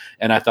on,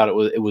 and I thought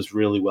it was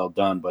really well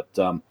done. But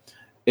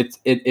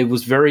it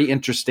was very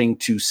interesting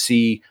to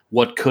see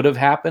what could have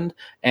happened,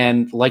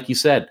 and like you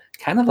said,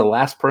 kind of the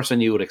last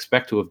person you would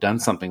expect to have done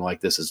something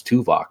like this is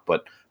Tuvok,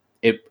 but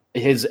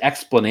his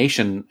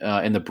explanation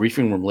in the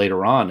briefing room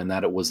later on, and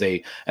that it was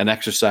an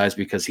exercise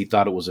because he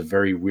thought it was a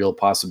very real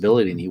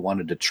possibility and he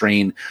wanted to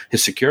train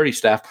his security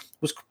staff,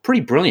 was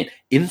pretty brilliant.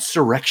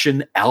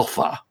 Insurrection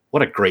Alpha.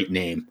 What a great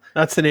name.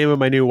 That's the name of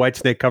my new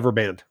Whitesnake cover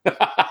band.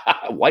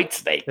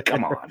 Whitesnake,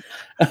 come on.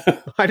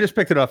 I just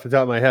picked it off the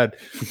top of my head.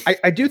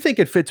 I do think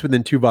it fits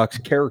within Tuvok's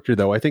character,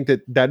 though. I think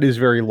that is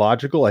very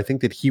logical. I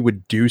think that he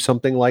would do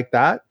something like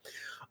that.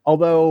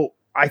 Although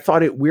I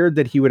thought it weird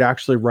that he would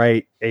actually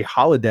write a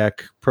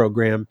holodeck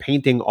program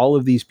painting all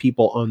of these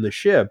people on the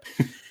ship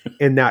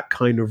in that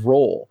kind of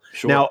role.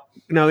 Sure.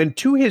 Now, and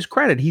to his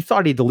credit, he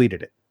thought he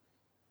deleted it.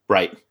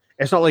 Right.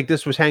 It's not like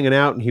this was hanging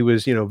out and he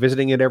was,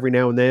 visiting it every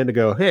now and then to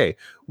go, hey,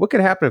 what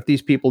could happen if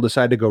these people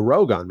decide to go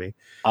rogue on me?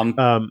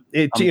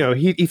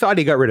 He thought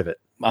he got rid of it.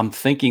 I'm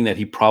thinking that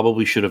he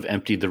probably should have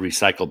emptied the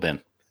recycle bin.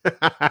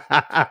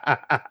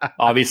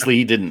 Obviously,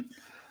 he didn't.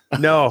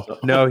 No,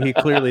 he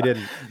clearly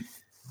didn't.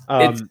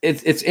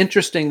 It's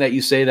interesting that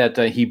you say that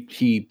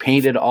he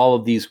painted all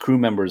of these crew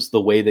members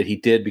the way that he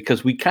did,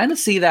 because we kind of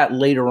see that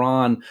later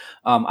on.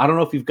 I don't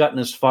know if you've gotten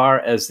as far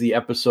as the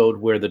episode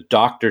where the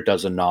Doctor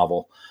does a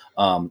novel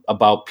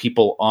about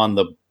people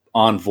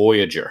on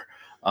Voyager.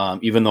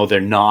 Even though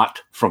they're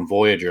not from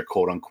Voyager,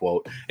 quote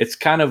unquote. It's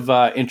kind of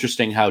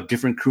interesting how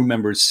different crew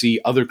members see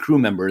other crew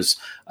members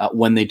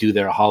when they do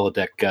their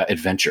holodeck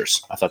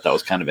adventures. I thought that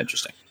was kind of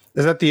interesting.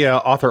 Is that the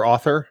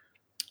author?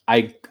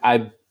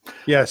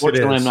 Yes,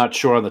 fortunately, it is. I'm not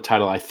sure on the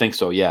title. I think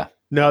so. Yeah.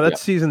 No,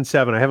 that's season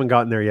 7. I haven't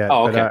gotten there yet.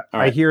 Oh, okay.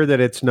 But, I hear that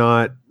it's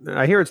not.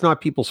 I hear it's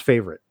not people's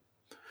favorite.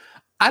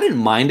 I didn't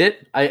mind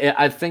it.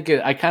 I think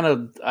I kind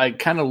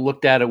of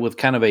looked at it with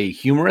kind of a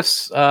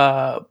humorous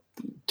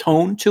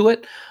tone to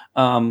it.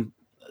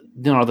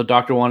 The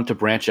Doctor wanted to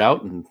branch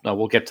out, and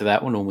we'll get to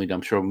that one when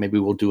I'm sure maybe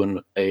we'll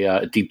do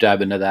a deep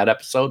dive into that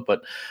episode.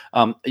 But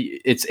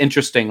it's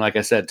interesting, like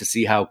I said, to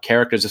see how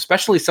characters,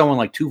 especially someone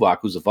like Tuvok,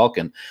 who's a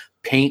Vulcan,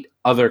 paint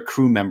other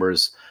crew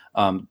members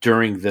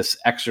during this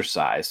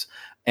exercise.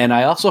 And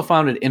I also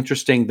found it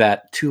interesting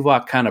that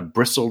Tuvok kind of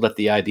bristled at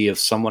the idea of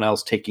someone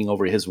else taking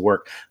over his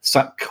work,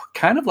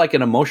 kind of like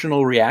an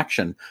emotional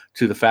reaction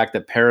to the fact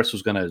that Paris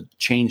was going to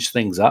change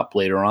things up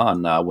later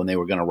on when they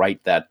were going to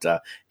write that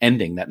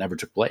ending that never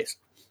took place.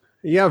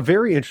 Yeah,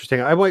 very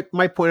interesting. I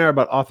might point out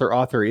about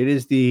Author. It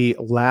is the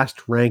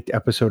last ranked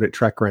episode at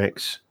Trek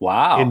Ranks.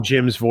 Wow. In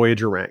Jim's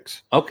Voyager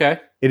ranks. Okay.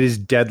 It is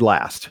dead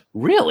last.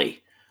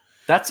 Really?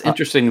 That's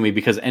interesting to me,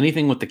 because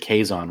anything with the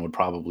Kazon would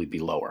probably be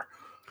lower.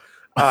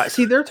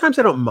 See, there are times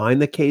I don't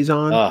mind the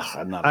Kazon,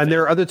 and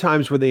there are other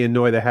times where they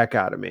annoy the heck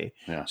out of me.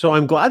 Yeah. So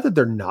I'm glad that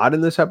they're not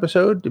in this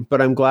episode, but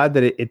I'm glad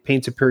that it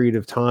paints a period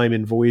of time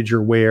in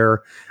Voyager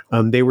where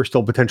they were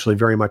still potentially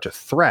very much a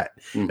threat.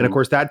 Mm-hmm. And of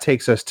course, that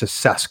takes us to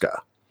Seska.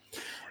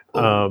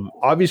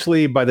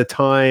 Obviously, by the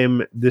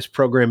time this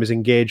program is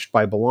engaged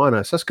by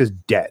B'Elanna, Seska's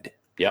dead.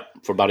 Yep,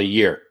 for about a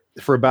year.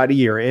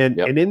 And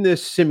in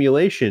this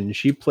simulation,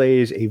 she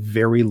plays a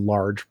very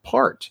large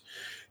part,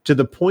 to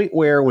the point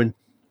where when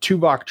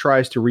Tuvok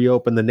tries to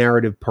reopen the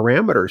narrative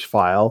parameters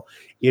file,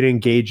 it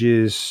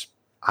engages,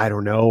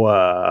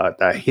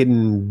 a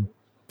hidden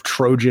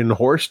Trojan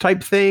horse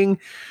type thing,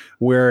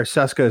 where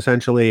Seska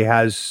essentially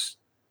has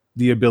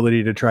the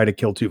ability to try to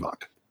kill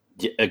Tuvok.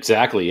 Yeah,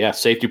 exactly. Yeah.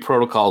 Safety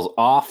protocols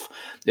off.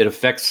 It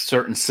affects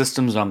certain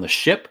systems on the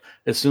ship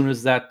as soon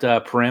as that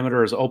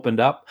parameter is opened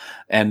up.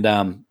 And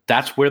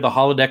that's where the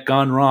holodeck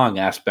gone wrong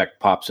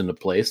aspect pops into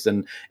place.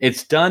 And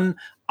it's done.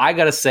 I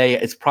got to say,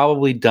 it's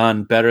probably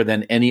done better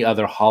than any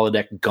other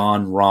holodeck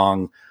gone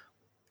wrong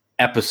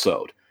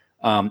episode.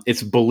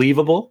 It's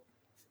believable.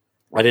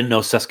 I didn't know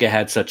Seska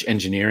had such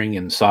engineering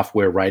and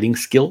software writing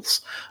skills.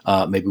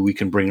 Maybe we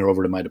can bring her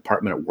over to my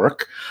department at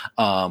work.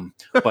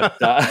 But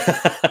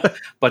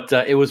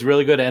it was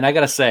really good. And I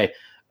got to say,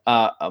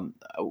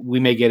 we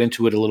may get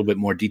into it a little bit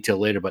more detail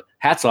later, but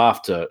hats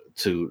off to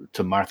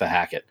Martha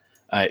Hackett.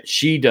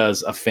 She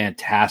does a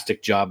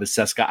fantastic job as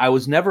Seska. I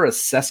was never a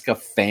Seska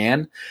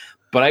fan,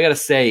 but I got to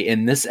say,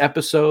 in this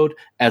episode,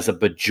 as a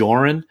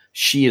Bajoran,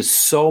 she is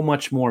so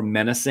much more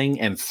menacing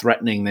and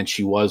threatening than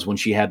she was when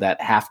she had that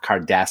half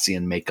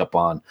Cardassian makeup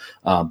on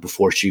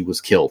before she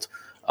was killed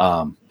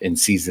in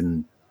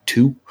season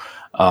 2.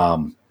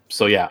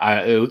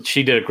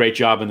 She did a great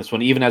job in this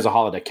one, even as a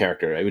holodeck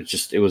character.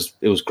 It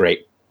was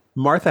great.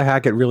 Martha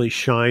Hackett really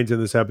shines in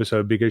this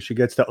episode because she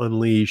gets to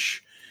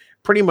unleash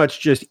pretty much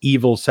just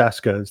evil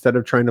Seska, instead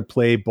of trying to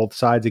play both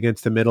sides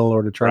against the middle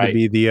or to try to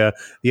be the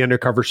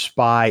undercover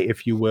spy,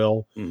 if you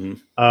will.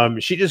 Mm-hmm.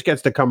 She just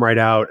gets to come right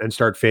out and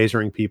start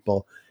phasering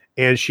people,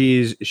 and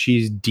she's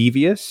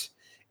devious,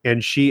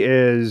 and she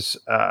is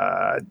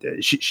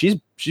she's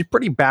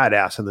pretty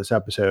badass in this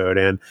episode.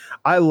 And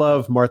I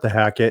love Martha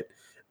Hackett.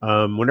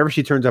 Whenever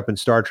she turns up in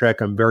Star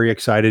Trek, I'm very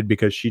excited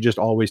because she just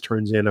always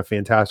turns in a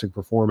fantastic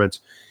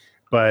performance.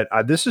 But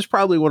this is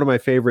probably one of my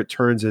favorite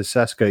turns as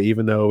Seska,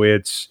 even though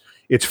it's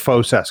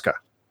faux Seska.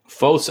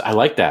 I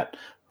like that.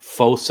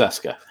 Faux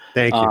Seska.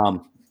 Thank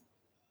you.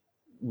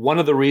 One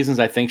of the reasons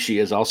I think she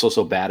is also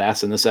so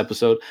badass in this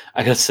episode,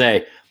 I gotta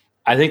say,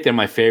 I think they're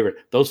my favorite.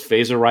 Those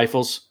phaser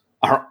rifles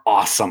are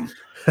awesome.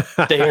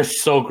 They are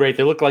so great.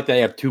 They look like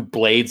they have 2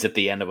 blades at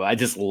the end of them. I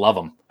just love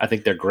them. I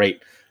think they're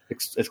great,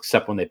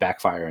 except when they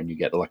backfire and you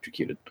get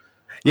electrocuted.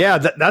 Yeah,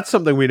 that's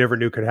something we never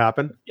knew could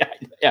happen.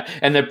 Yeah,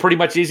 and they're pretty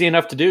much easy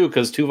enough to do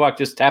because Tuvok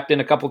just tapped in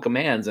a couple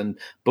commands and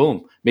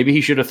boom. Maybe he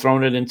should have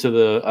thrown it into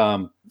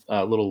the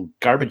little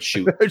garbage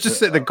chute. Just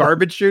say the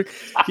garbage chute.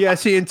 Yeah,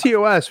 see, in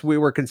TOS we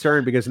were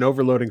concerned because an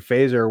overloading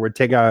phaser would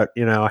take out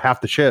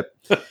half the ship.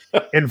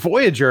 In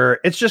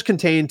Voyager, it's just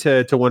contained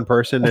to one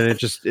person, and it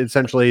just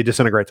essentially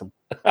disintegrates them.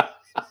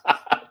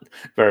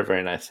 Very,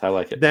 very nice. I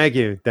like it. Thank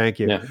you.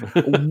 Yeah.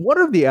 One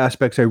of the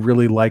aspects I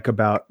really like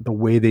about the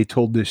way they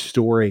told this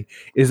story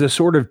is the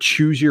sort of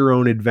choose your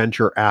own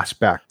adventure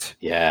aspect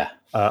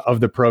of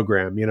the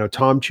program.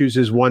 Tom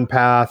chooses one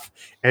path,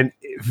 and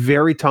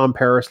very Tom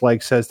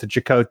Paris-like says to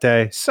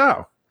Chakotay,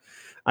 "So,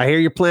 I hear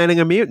you're planning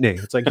a mutiny."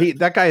 It's like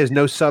that guy has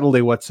no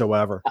subtlety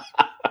whatsoever.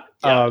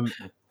 Yeah.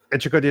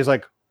 And Chakotay is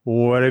like,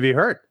 what have you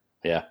heard?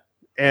 Yeah.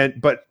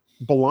 But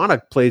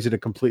B'Elanna plays it a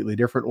completely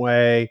different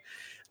way.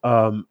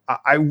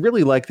 I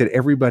really like that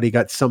everybody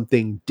got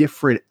something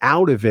different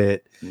out of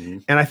it. Mm-hmm.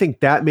 And I think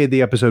that made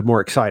the episode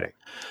more exciting.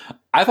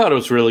 I thought it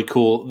was really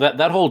cool.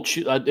 That whole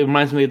it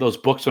reminds me of those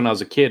books when I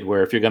was a kid,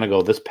 where if you're going to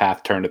go this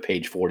path, turn to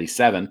page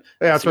 47.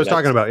 Yeah, that's what I was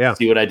talking about. Yeah,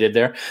 see what I did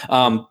there.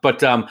 But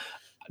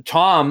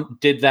Tom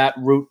did that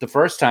route the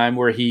first time,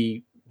 where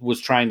he was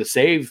trying to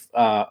save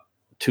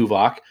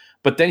Tuvok,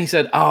 but then he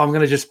said, "Oh, I'm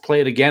going to just play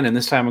it again, and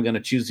this time I'm going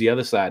to choose the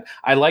other side."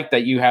 I like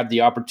that you have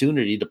the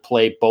opportunity to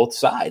play both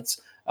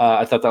sides.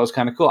 I thought that was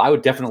kind of cool. I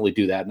would definitely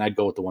do that, and I'd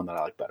go with the one that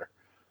I like better.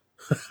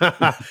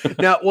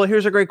 Now, well,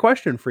 here's a great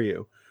question for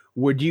you.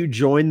 Would you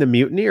join the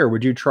mutiny, or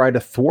would you try to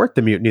thwart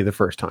the mutiny the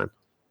first time?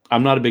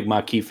 I'm not a big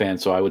Maquis fan,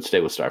 so I would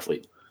stay with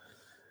Starfleet.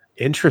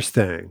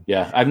 Interesting.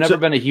 Yeah, I've never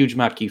been a huge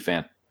Maquis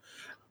fan.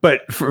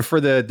 But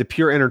for the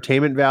pure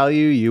entertainment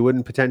value, you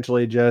wouldn't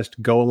potentially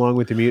just go along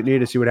with the mutiny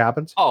to see what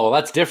happens? Oh, well,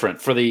 that's different.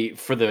 For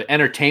the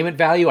entertainment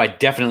value, I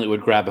definitely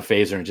would grab a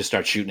phaser and just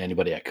start shooting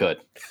anybody I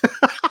could.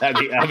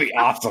 That'd be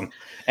awesome.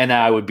 And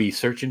I would be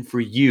searching for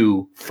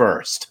you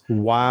first.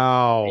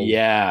 Wow.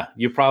 Yeah,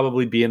 you'd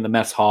probably be in the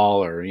mess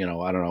hall, or I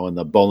don't know, in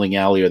the bowling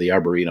alley or the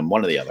arboretum,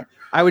 one or the other.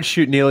 I would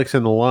shoot Neelix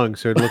in the lung,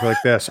 so it'd look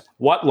like this.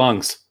 What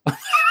lungs?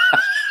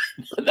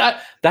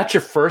 That's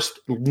your first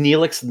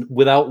Neelix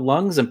without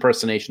lungs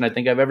impersonation I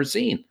think I've ever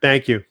seen.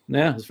 Thank you.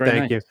 Yeah, it's very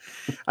nice.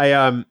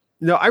 Thank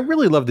you. I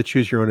really love the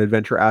choose your own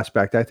adventure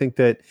aspect. I think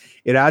that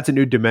it adds a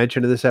new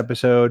dimension to this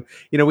episode.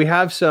 We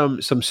have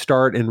some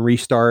start and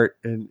restart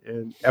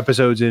and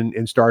episodes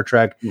in Star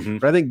Trek,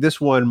 but I think this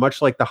one,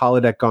 much like the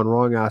holodeck gone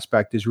wrong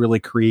aspect, is really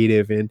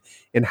creative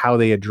in how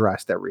they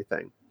addressed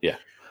everything. Yeah.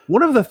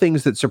 One of the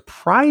things that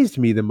surprised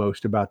me the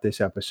most about this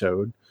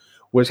episode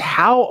was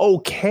how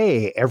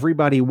okay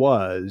everybody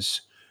was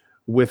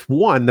with,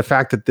 one, the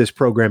fact that this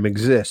program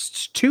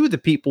exists, two, the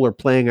people are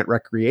playing it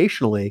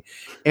recreationally,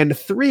 and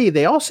three,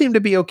 they all seem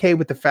to be okay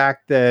with the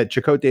fact that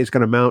Chakotay is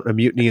going to mount a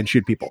mutiny and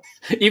shoot people.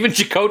 Even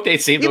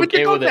Chakotay seemed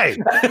okay with it.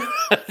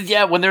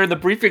 Yeah, when they're in the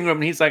briefing room,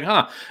 he's like,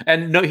 huh.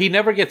 And no, he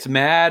never gets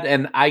mad,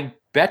 and I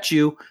bet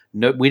you,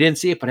 no, we didn't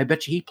see it, but I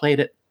bet you he played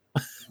it.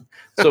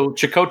 So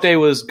Chakotay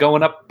was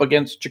going up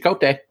against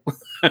Chakotay.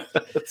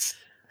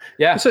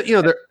 Yeah. So,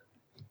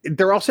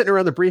 they're all sitting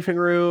around the briefing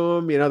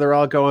room. They're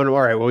all going,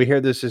 all right, well, we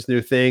hear this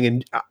new thing.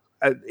 And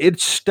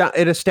it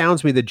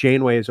astounds me that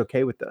Janeway is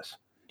okay with this,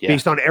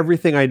 based on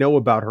everything I know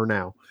about her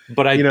now.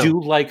 But I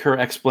do like her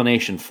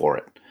explanation for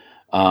it.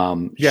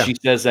 She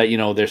says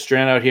that, they're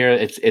stranded out here.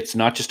 It's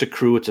not just a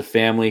crew, it's a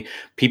family.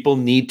 People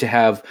need to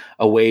have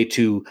a way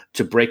to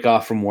break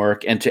off from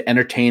work and to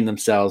entertain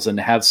themselves and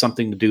to have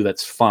something to do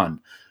that's fun.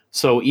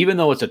 So even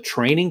though it's a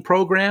training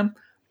program,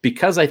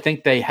 because I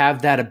think they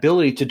have that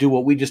ability to do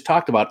what we just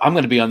talked about, I'm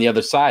going to be on the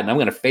other side and I'm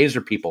going to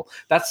phaser people.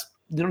 That's,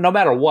 no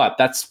matter what,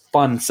 that's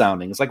fun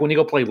sounding. It's like when you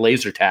go play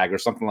laser tag or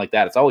something like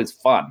that. It's always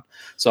fun.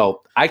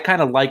 So I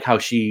kind of like how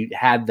she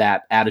had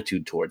that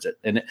attitude towards it.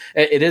 And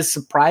it is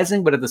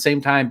surprising, but at the same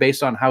time,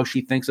 based on how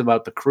she thinks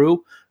about the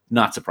crew,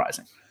 not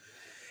surprising.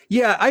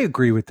 Yeah, I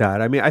agree with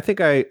that. I mean, I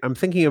think I'm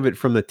thinking of it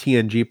from the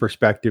TNG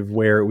perspective,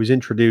 where it was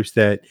introduced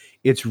that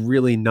it's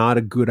really not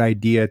a good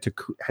idea to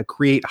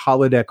create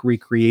holodeck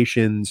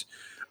recreations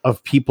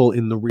of people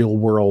in the real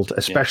world,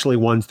 especially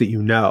ones that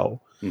you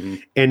know. Mm-hmm.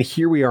 And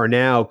here we are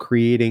now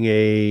creating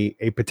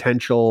a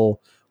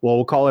potential, well,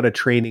 we'll call it a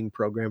training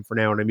program for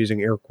now, and I'm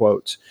using air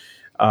quotes,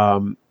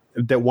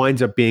 that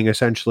winds up being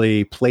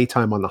essentially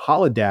playtime on the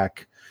holodeck,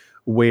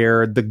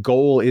 where the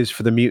goal is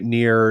for the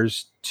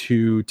mutineers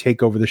to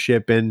take over the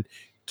ship and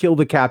kill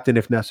the captain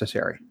if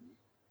necessary.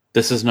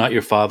 This is not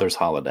your father's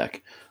holodeck.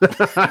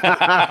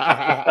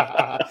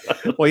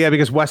 Well, yeah,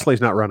 because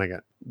Wesley's not running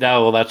it.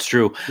 No, well, that's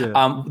true.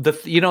 Yeah.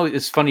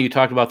 It's funny you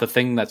talked about the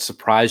thing that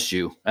surprised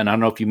you, and I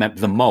don't know if you meant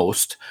the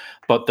most,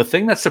 but the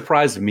thing that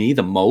surprised me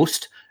the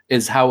most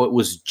is how it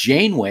was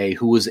Janeway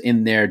who was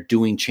in there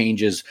doing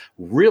changes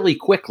really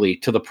quickly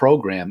to the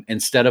program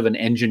instead of an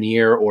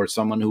engineer or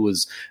someone who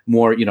was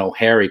more,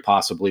 hairy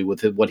possibly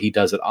with what he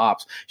does at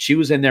ops. She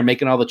was in there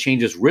making all the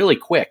changes really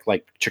quick,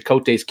 like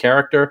Chakotay's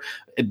character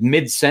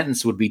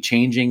mid-sentence would be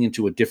changing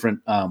into a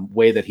different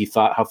way that he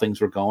thought how things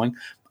were going.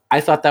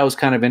 I thought that was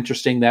kind of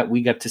interesting that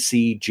we got to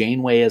see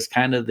Janeway as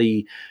kind of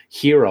the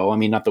hero. I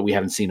mean, not that we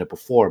haven't seen it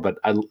before, but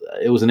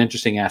it was an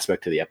interesting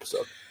aspect to the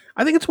episode.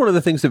 I think it's one of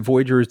the things that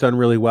Voyager has done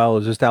really well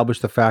is establish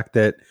the fact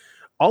that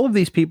all of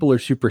these people are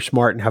super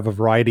smart and have a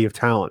variety of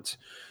talents.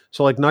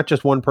 So like not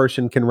just one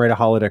person can write a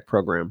holodeck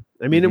program.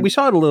 I mean, and we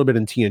saw it a little bit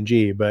in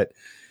TNG, but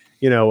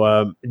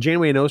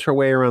Janeway knows her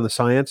way around the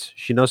science.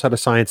 She knows how to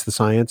science the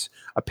science.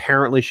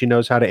 Apparently she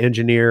knows how to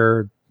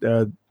engineer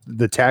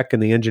the tech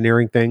and the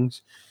engineering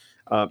things.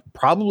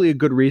 Probably a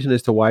good reason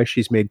as to why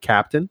she's made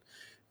captain,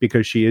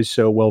 because she is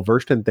so well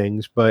versed in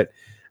things. But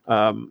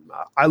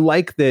I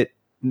like that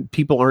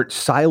people aren't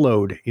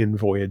siloed in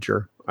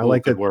Voyager. I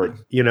like that word.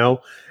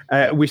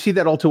 We see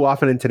that all too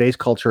often in today's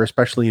culture,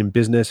 especially in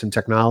business and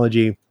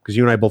technology, because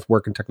you and I both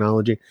work in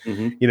technology.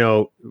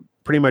 Mm-hmm.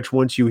 pretty much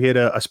once you hit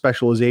a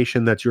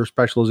specialization, that's your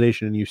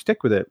specialization and you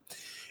stick with it.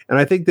 And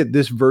I think that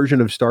this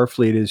version of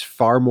Starfleet is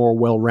far more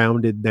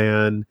well-rounded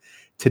than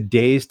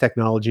today's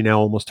technology now,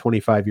 almost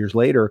 25 years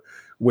later,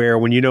 where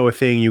when you know a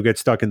thing, you get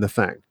stuck in the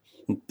thing.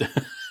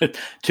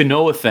 To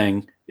know a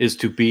thing is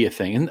to be a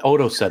thing. And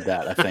Odo said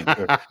that, I think,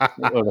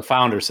 or the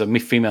founder said,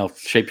 female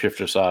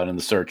shapeshifter saw it in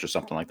The Search or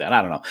something like that.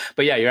 I don't know.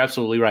 But yeah, you're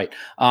absolutely right.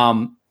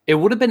 It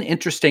would have been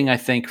interesting, I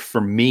think, for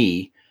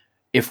me,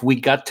 if we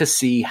got to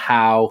see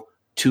how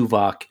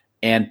Tuvok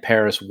and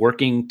Paris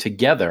working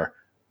together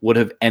would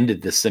have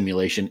ended this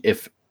simulation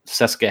if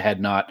Seska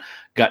had not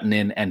gotten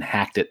in and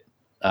hacked it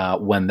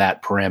when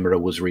that parameter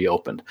was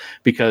reopened.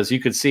 Because you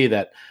could see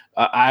that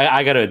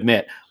I got to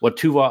admit, what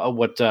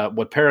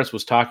Paris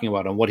was talking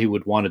about and what he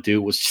would want to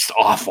do was just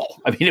awful.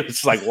 I mean, it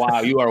was like,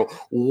 wow, you are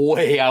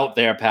way out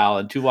there, pal.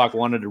 And Tuvok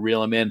wanted to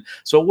reel him in.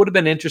 So it would have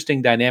been an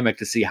interesting dynamic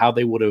to see how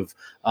they would have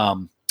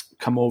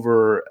come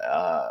over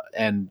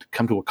and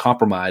come to a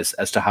compromise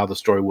as to how the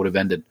story would have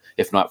ended,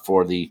 if not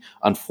for the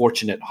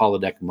unfortunate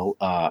holodeck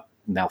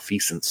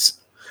malfeasance.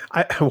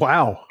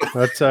 Wow.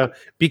 That's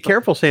be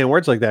careful saying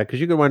words like that,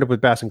 because you could wind up with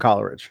Bass and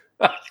Coleridge.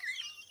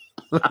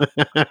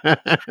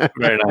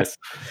 Very nice.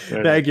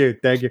 Thank you.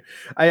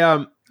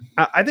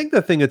 I think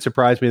the thing that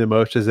surprised me the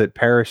most is that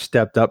Paris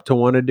stepped up to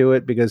want to do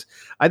it, because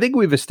I think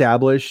we've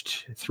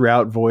established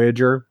throughout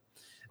Voyager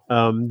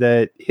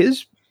that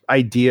his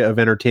idea of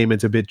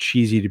entertainment's a bit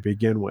cheesy to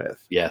begin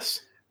with.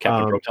 Yes.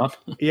 Captain Proton.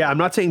 Yeah, I'm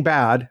not saying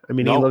bad. I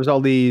mean, he loves all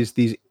these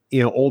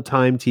old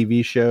time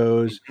TV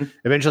shows. Mm-hmm.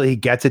 Eventually he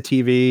gets a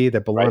TV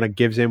that B'Elanna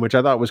gives him, which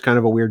I thought was kind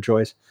of a weird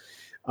choice.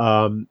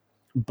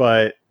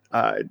 But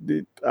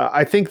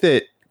I think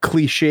that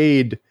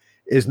cliched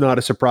is not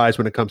a surprise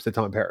when it comes to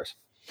Tom Paris.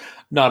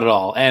 Not at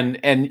all.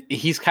 And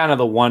he's kind of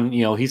the one,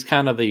 he's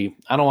kind of the,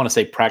 I don't want to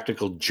say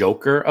practical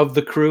joker of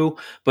the crew,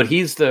 but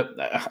he's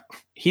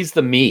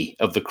the me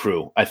of the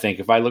crew. I think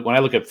when I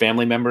look at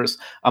family members,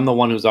 I'm the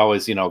one who's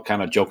always,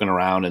 kind of joking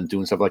around and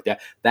doing stuff like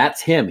that.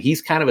 That's him.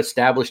 He's kind of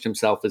established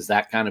himself as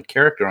that kind of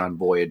character on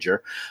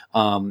Voyager.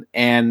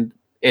 And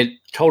it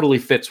totally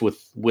fits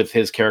with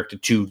his character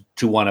to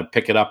want to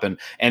pick it up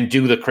and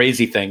do the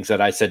crazy things that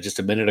I said just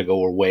a minute ago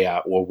were way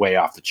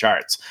off the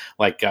charts,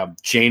 like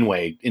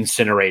Janeway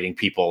incinerating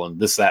people and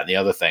this, that, and the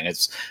other thing.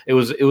 It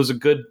was a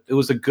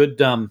good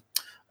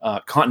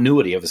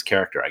continuity of his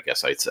character, I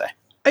guess I'd say.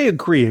 I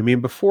agree. I mean,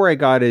 before I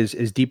got as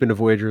deep into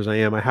Voyager as I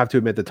am, I have to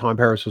admit that Tom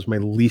Paris was my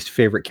least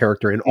favorite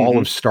character in all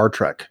of Star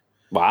Trek.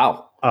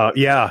 Wow.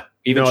 Yeah.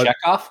 Even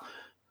Chekhov?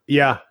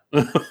 Yeah.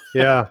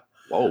 Yeah.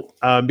 Whoa.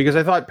 Because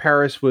I thought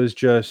Paris was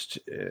just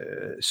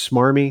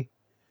smarmy.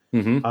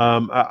 Mm-hmm.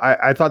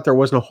 I thought there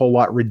wasn't a whole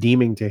lot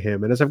redeeming to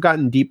him. And as I've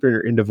gotten deeper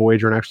into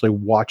Voyager and actually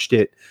watched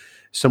it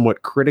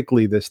somewhat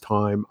critically this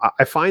time,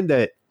 I find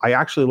that I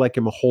actually like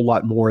him a whole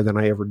lot more than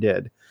I ever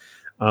did.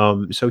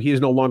 So he is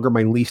no longer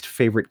my least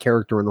favorite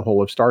character in the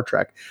whole of Star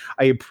Trek.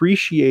 I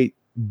appreciate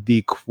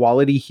the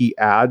quality he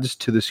adds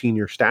to the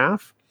senior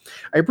staff.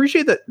 I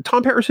appreciate that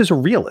Tom Paris is a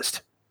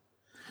realist.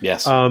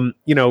 Yes.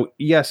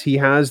 Yes, he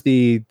has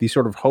the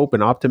sort of hope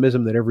and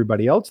optimism that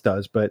everybody else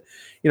does, but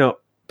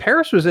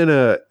Paris was in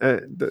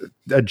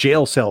a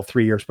jail cell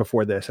 3 years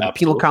before this, in a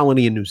penal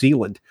colony in New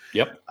Zealand.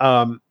 Yep.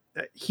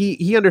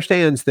 He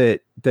understands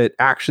that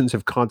actions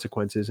have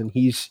consequences, and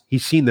he's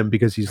seen them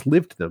because he's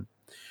lived them.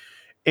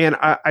 And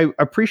I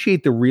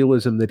appreciate the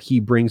realism that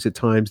he brings at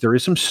times. There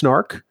is some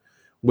snark,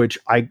 which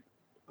I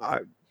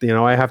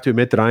have to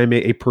admit that I am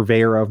a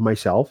purveyor of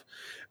myself.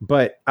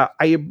 But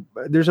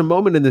there's a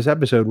moment in this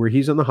episode where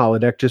he's on the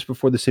holodeck just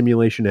before the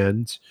simulation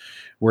ends,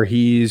 where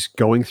he's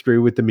going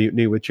through with the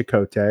mutiny with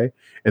Chakotay,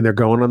 and they're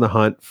going on the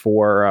hunt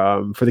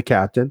for the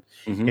captain.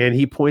 Mm-hmm. And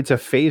he points a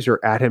phaser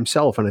at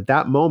himself. And at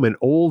that moment,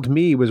 old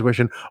me was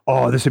wishing,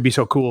 this would be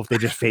so cool if they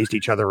just phased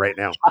each other right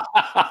now.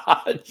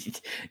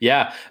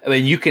 Yeah. I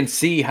mean, you can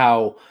see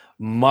how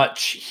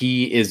much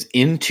he is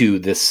into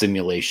this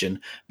simulation,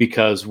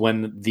 because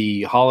when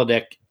the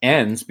holodeck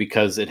ends,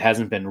 because it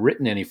hasn't been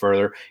written any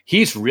further,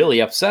 he's really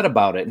upset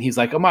about it. And he's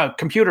like, "Oh, my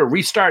computer,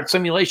 restart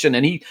simulation."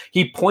 And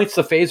he points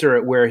the phaser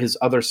at where his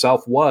other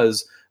self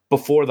was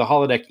before the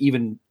holodeck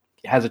even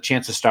has a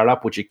chance to start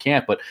up, which it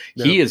can't. But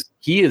no.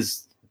 He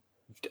is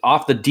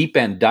off the deep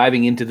end,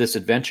 diving into this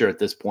adventure at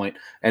this point.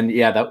 And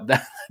yeah, that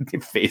they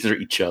phaser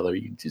each other.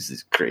 This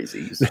is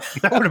crazy.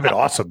 That would have been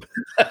awesome.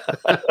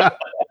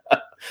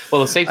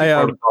 Well, the safety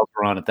protocols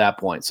were on at that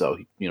point, so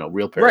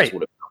real Paris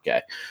would have been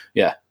okay.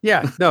 Yeah,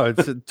 yeah, no,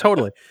 it's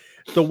totally.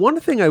 The one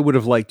thing I would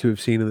have liked to have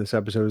seen in this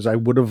episode is I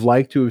would have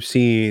liked to have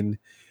seen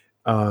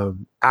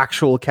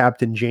actual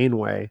Captain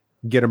Janeway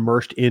get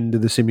immersed into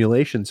the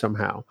simulation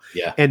somehow,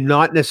 and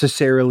not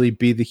necessarily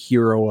be the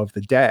hero of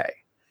the day.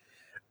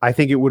 I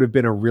think it would have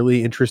been a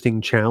really interesting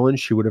challenge.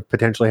 She would have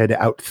potentially had to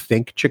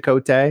outthink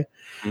Chakotay.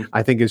 Mm-hmm.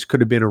 I think this could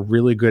have been a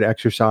really good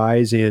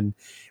exercise in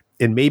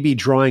maybe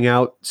drawing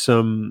out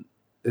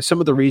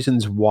some of the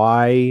reasons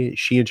why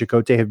she and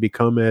Chakotay have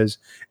become as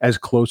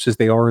close as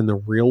they are in the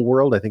real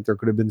world. I think there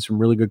could have been some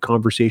really good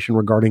conversation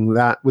regarding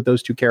that with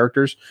those two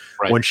characters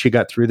once she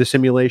got through the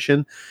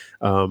simulation.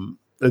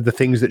 the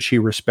things that she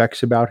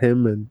respects about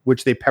him, and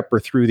which they pepper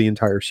through the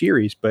entire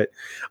series. But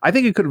I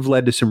think it could have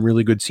led to some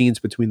really good scenes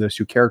between those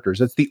two characters.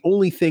 That's the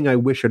only thing I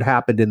wish had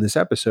happened in this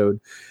episode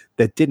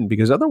that didn't,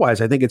 because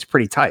otherwise I think it's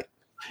pretty tight.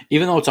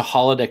 Even though it's a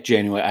holodeck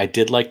Janeway, I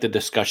did like the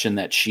discussion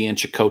that she and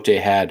Chakotay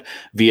had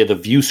via the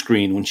view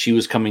screen when she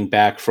was coming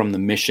back from the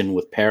mission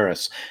with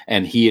Paris,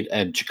 and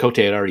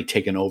Chakotay had already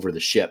taken over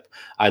the ship.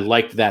 I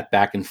liked that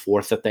back and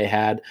forth that they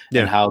had,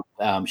 and how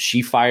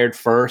she fired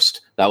first.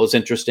 That was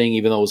interesting,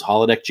 even though it was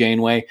holodeck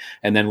Janeway,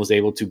 and then was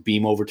able to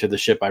beam over to the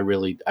ship. I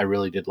really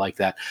did like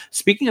that.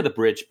 Speaking of the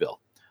bridge,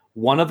 Bill,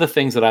 one of the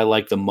things that I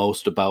like the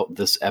most about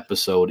this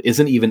episode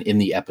isn't even in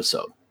the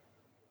episode.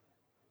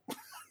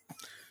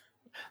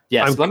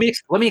 Yes, let me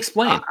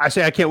explain. I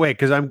say I can't wait,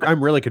 because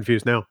I'm really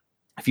confused now.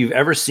 If you've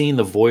ever seen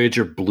the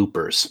Voyager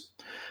bloopers,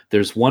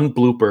 there's one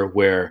blooper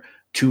where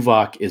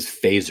Tuvok is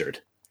phasered.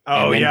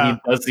 Oh, and yeah.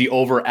 He does the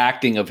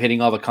overacting of hitting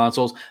all the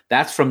consoles.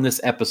 That's from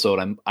this episode.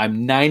 I'm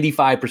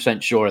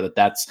 95% sure that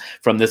that's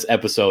from this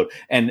episode.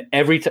 And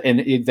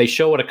they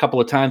show it a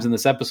couple of times in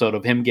this episode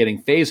of him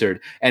getting phasered.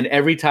 And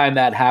every time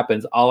that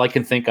happens, all I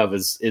can think of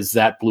is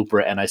that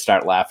blooper, and I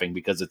start laughing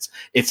because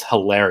it's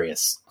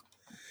hilarious.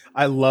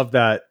 I love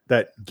that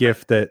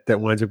GIF that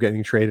winds up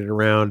getting traded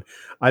around.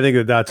 I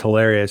think that's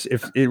hilarious.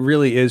 If it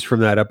really is from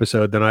that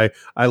episode, then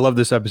I love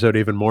this episode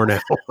even more now.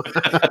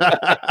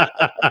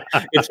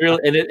 It's really,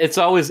 and it's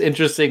always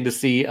interesting to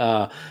see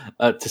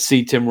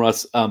Tim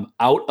Russ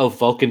out of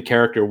Vulcan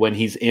character when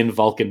he's in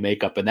Vulcan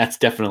makeup, and that's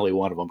definitely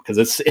one of them,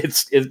 because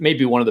it's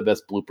maybe one of the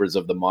best bloopers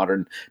of the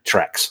modern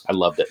Treks. I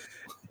loved it.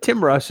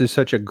 Tim Russ is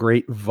such a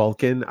great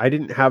Vulcan. I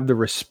didn't have the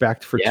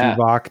respect for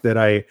Tuvok that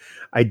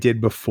I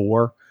did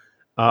before.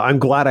 I'm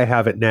glad I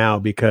have it now,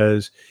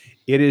 because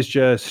it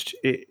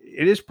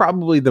is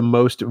probably the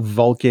most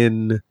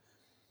Vulcan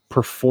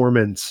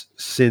performance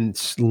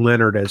since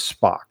Leonard as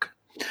Spock.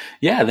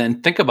 Yeah,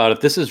 then think about it.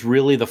 This is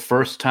really the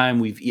first time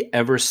we've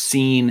ever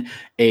seen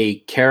a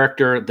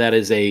character that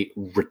is a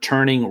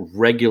returning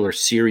regular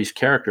series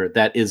character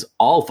that is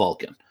all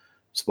Vulcan.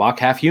 Spock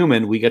half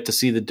human, we get to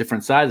see the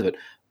different sides of it.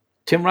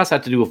 Tim Russ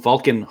had to do a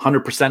Vulcan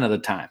 100% of the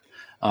time.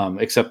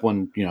 Except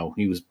when,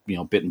 he was,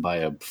 bitten by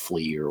a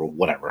flea or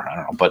whatever. I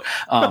don't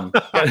know.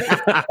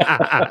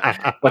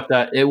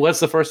 But it was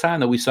the first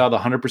time that we saw the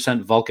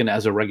 100% Vulcan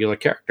as a regular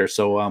character.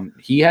 So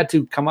he had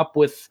to come up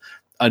with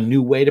a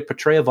new way to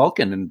portray a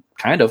Vulcan,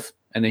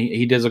 and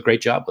he does a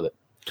great job with it.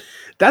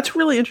 That's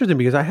really interesting,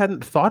 because I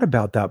hadn't thought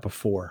about that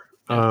before.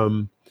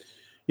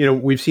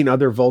 We've seen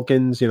other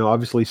Vulcans.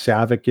 Obviously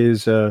Saavik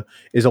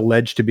is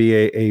alleged to be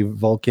a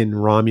Vulcan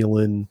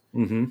Romulan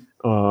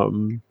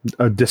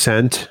a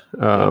descent.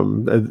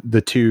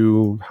 The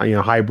two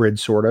hybrid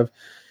sort of.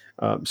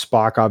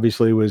 Spock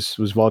obviously was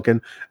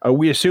Vulcan.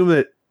 We assume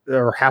that,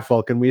 or half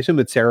Vulcan. We assume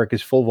that Sarek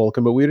is full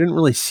Vulcan, but we didn't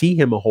really see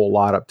him a whole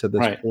lot up to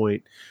this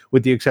point,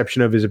 with the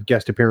exception of his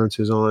guest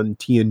appearances on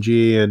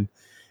TNG and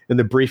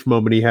the brief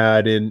moment he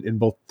had in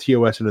both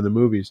TOS and in the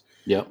movies.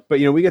 Yeah. But,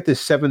 we get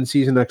this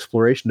 7-season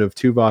exploration of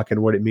Tuvok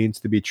and what it means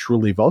to be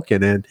truly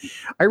Vulcan. And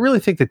I really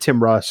think that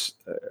Tim Russ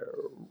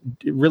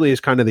really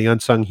is kind of the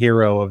unsung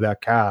hero of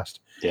that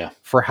cast. Yeah.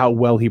 For how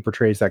well he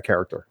portrays that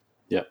character.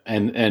 Yeah.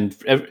 And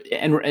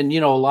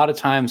a lot of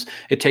times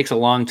it takes a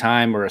long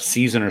time or a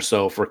season or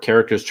so for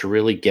characters to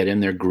really get in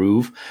their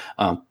groove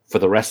for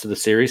the rest of the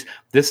series.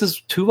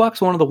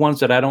 Tuvok's one of the ones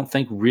that I don't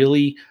think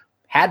really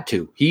had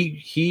to.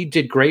 He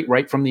did great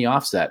right from the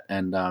offset,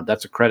 and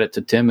that's a credit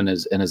to Tim and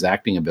his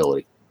acting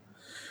ability.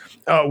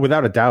 Oh,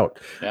 without a doubt.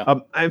 Yeah.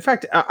 In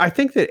fact, I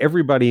think that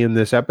everybody in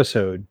this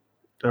episode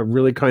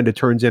really kind of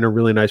turns in a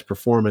really nice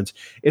performance.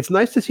 It's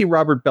nice to see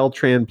Robert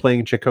Beltran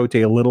playing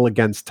Chakotay a little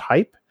against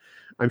type.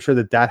 I'm sure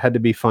that had to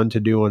be fun to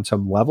do on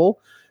some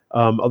level.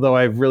 Although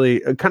I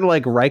really kind of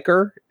like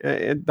Riker,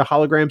 the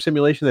hologram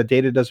simulation that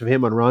Data does of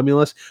him on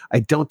Romulus. I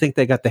don't think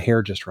they got the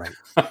hair just right.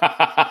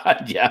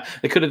 Yeah,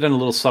 they could have done a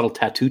little subtle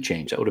tattoo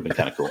change. That would have been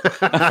kind of cool.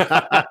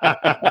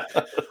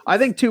 I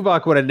think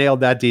Tuvok would have nailed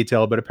that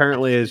detail, but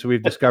apparently, as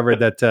we've discovered,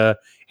 that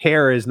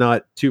hair is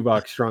not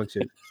Tuvok's strong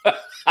suit.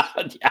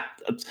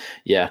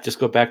 Yeah, just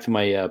go back to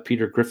my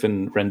Peter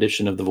Griffin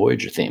rendition of the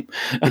Voyager theme.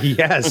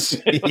 Yes.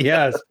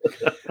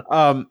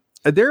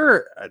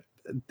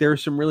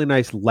 There's some really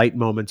nice light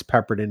moments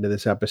peppered into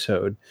this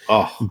episode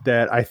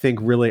that I think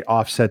really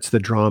offsets the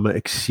drama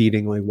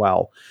exceedingly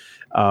well.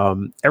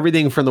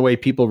 Everything from the way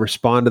people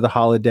respond to the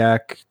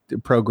holodeck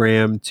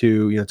program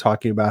to,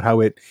 talking about how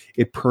it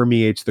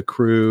permeates the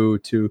crew,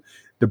 to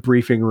the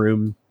briefing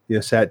room,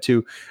 set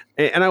to,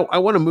 and I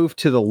want to move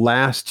to the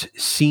last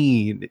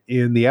scene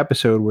in the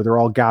episode where they're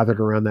all gathered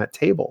around that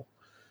table.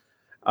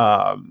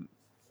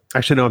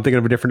 Actually, no, I'm thinking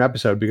of a different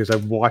episode because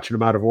I'm watching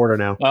them out of order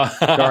now.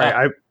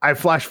 Sorry, I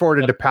flash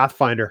forwarded to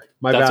Pathfinder.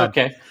 That's bad.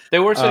 Okay. They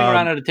were sitting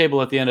around at a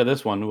table at the end of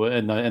this one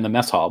in the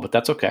mess hall, but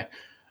that's okay.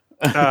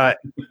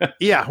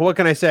 Yeah, what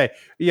can I say?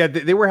 Yeah,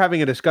 they were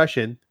having a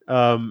discussion,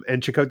 and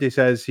Chakotay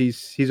says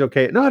he's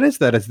okay. No, it's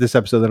this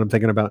episode that I'm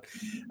thinking about.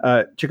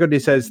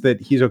 Chakotay says that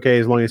he's okay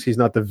as long as he's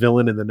not the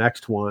villain in the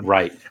next one.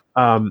 Right.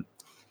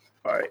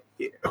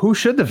 Who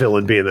should the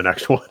villain be in the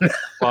next one?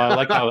 Well, I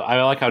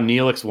like how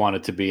Neelix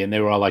wanted to be, and they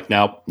were all like,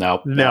 no.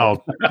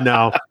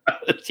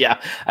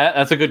 Yeah,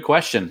 that's a good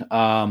question.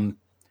 My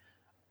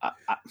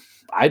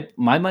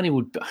money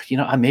would,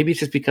 maybe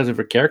it's just because of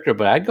her character,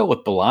 but I'd go with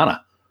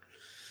B'Elanna.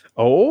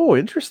 Oh,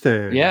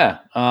 interesting. Yeah.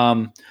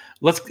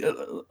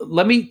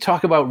 Let me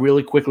talk about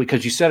really quickly,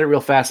 because you said it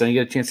real fast and I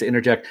get a chance to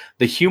interject.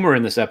 The humor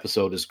in this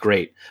episode is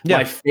great. Yeah.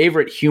 My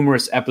favorite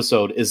humorous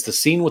episode is the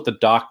scene with the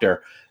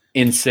doctor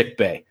in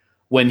sickbay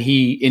when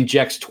he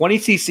injects 20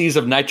 cc's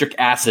of nitric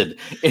acid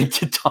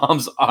into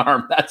Tom's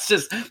arm.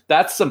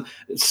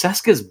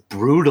 Seska's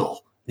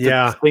brutal.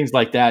 Yeah, things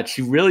like that.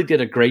 She really did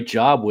a great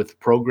job with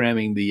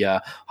programming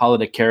the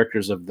holodeck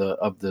characters of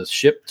the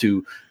ship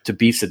to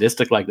be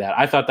sadistic like that.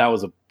 I thought that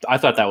was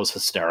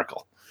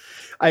hysterical.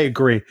 I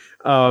agree.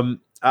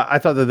 I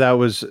thought that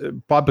was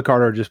Bob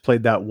Picardo just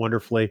played that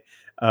wonderfully.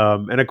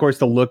 And of course,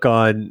 the look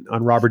on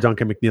Robert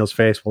Duncan McNeil's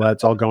face, well,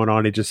 that's all going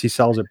on. He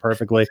sells it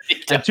perfectly.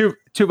 And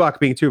Tuvok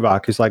being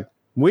Tuvok is like,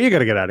 well, you got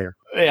to get out of here.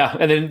 Yeah,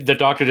 and then the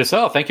doctor just,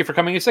 thank you for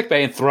coming in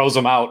sickbay, and throws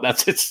him out.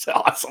 It's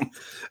awesome.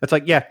 It's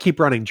like, yeah, keep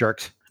running,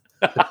 jerks.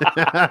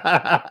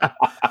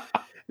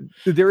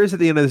 There is at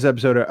the end of this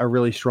episode a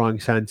really strong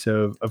sense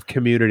of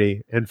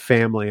community and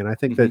family, and I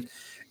think that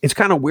it's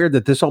kind of weird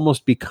that this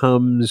almost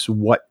becomes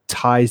what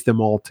ties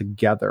them all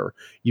together.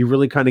 You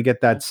really kind of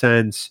get that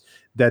sense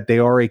that they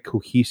are a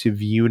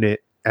cohesive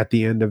unit at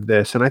the end of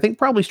this, and I think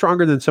probably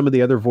stronger than some of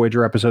the other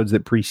Voyager episodes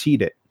that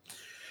precede it.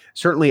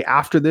 Certainly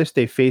after this,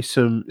 they face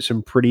some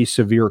pretty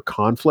severe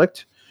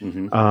conflict.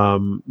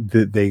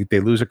 They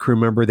lose a crew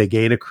member, they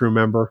gain a crew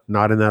member,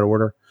 not in that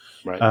order.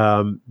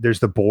 Right. There's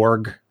the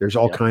Borg. There's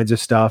all kinds of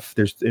stuff.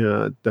 There's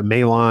the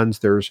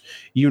Malons. There's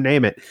you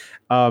name it.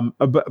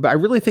 But I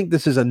really think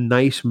this is a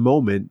nice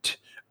moment.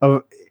 I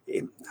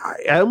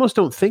almost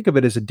don't think of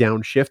it as a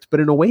downshift,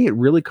 but in a way, it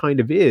really kind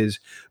of is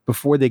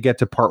before they get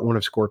to part 1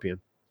 of Scorpion.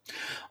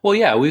 Well,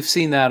 yeah, we've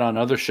seen that on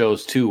other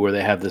shows too, where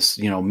they have this,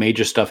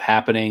 major stuff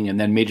happening and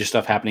then major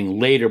stuff happening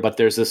later. But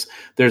there's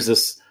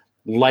this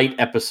light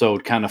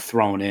episode kind of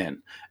thrown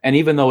in, and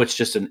even though it's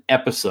just an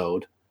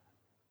episode,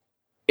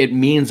 it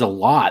means a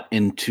lot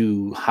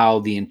into how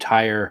the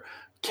entire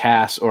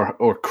cast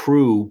or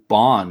crew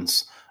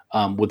bonds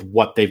with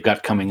what they've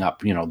got coming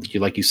up.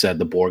 Like you said,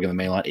 the Borg and the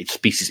Malon,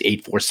 species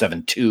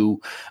 8472,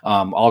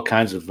 all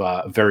kinds of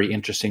very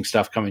interesting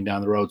stuff coming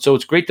down the road. So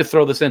it's great to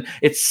throw this in.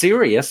 It's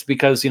serious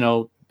because,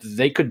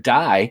 they could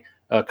die,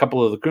 a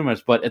couple of the crew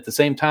members, but at the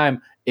same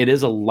time, it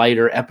is a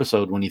lighter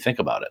episode when you think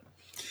about it.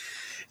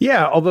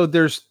 Yeah, although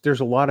there's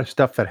a lot of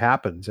stuff that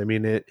happens. I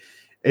mean, it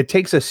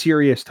takes a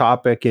serious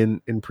topic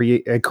and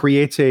it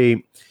creates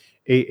a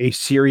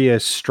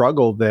serious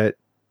struggle that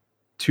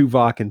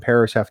Tuvok and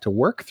Paris have to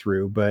work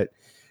through. But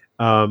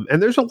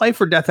and there's a life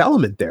or death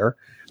element there,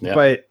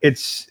 but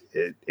it's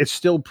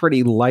still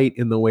pretty light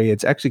in the way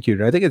it's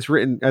executed. I think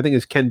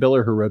it's Ken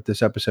Biller who wrote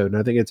this episode, and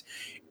I think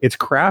it's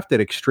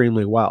crafted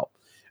extremely well.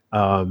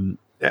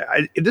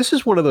 This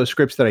is one of those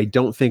scripts that I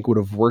don't think would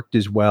have worked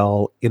as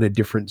well in a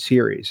different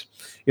series.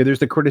 There's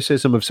the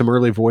criticism of some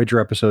early Voyager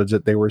episodes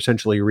that they were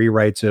essentially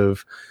rewrites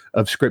of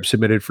scripts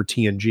submitted for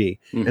TNG,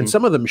 and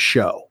some of them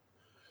show.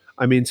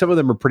 I mean, some of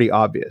them are pretty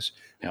obvious,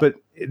 but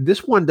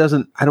this one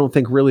I don't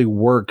think really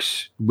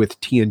works with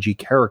TNG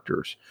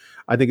characters.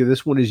 I think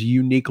this one is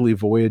uniquely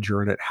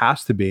Voyager, and it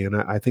has to be. And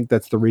I think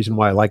that's the reason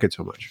why I like it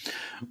so much.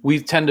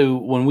 We tend to,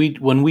 when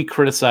we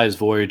criticize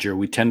Voyager,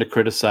 we tend to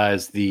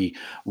criticize the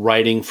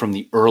writing from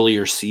the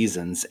earlier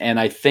seasons. And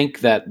I think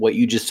that what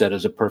you just said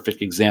is a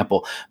perfect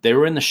example. They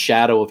were in the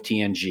shadow of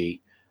TNG.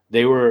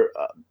 They were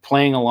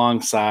playing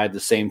alongside the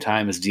same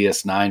time as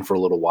DS9 for a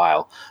little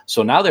while.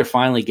 So now they're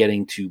finally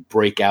getting to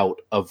break out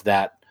of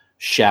that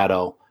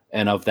shadow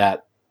and of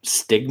that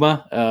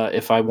stigma,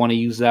 if I want to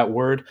use that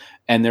word,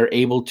 and they're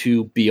able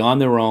to be on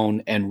their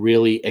own and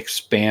really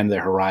expand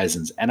their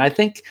horizons. And I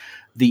think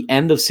the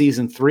end of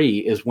season 3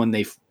 is when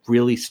they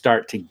really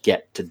start to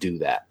get to do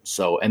that.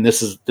 So, and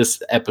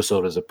this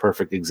episode is a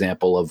perfect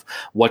example of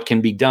what can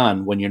be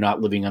done when you're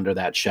not living under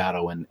that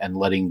shadow and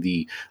letting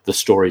the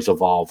stories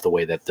evolve the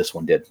way that this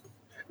one did.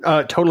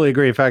 Totally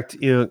agree. In fact,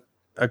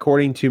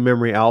 according to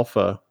Memory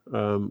Alpha,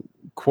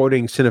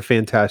 quoting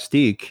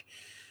Cinefantastique,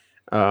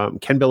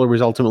 Ken Biller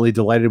was ultimately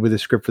delighted with the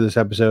script for this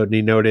episode, and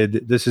he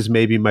noted, "This is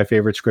maybe my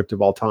favorite script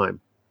of all time."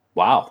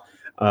 Wow.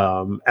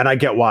 And I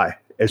get why.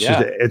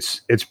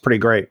 It's pretty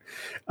great.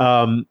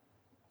 I'm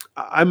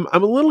a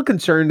little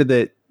concerned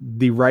that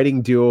the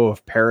writing duo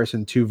of Paris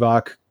and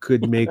Tuvok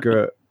could make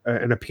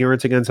an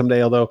appearance again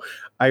someday, although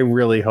I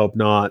really hope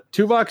not.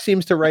 Tuvok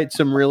seems to write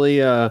some really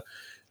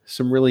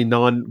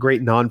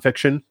great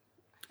nonfiction,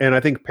 and I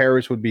think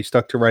Paris would be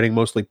stuck to writing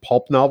mostly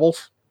pulp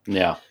novels.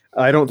 Yeah.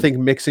 I don't think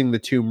mixing the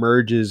two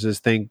merges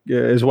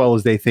as well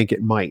as they think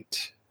it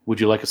might. Would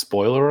you like a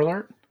spoiler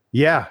alert?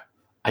 Yeah.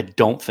 I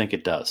don't think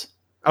it does.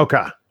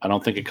 Okay. I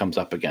don't think it comes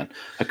up again.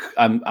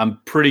 I'm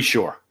pretty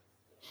sure.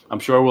 I'm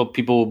sure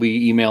people will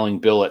be emailing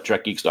Bill at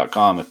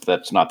trekgeeks.com if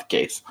that's not the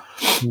case.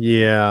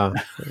 Yeah.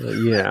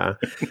 Yeah.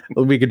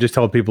 We could just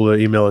tell people to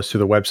email us to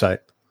the website.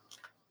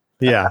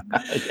 Yeah.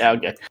 Yeah,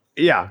 okay.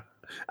 Yeah.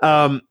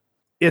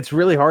 It's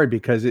really hard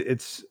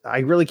because I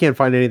really can't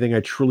find anything I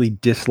truly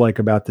dislike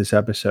about this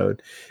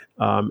episode.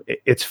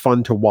 It's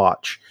fun to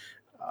watch.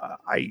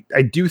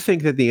 I do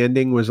think that the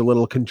ending was a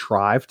little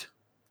contrived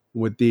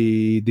with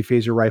the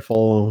phaser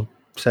rifle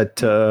set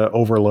to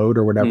overload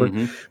or whatever.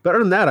 Mhm. But other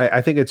than that,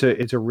 I think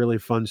it's a really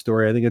fun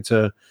story. I think it's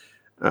a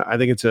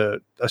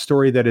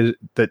story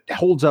that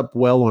holds up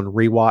well on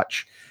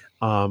rewatch.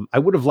 I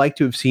would have liked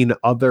to have seen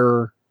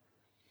other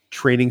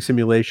training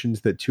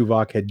simulations that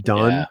Tuvok had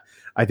done. Yeah.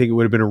 I think it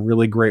would have been a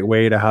really great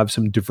way to have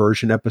some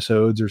diversion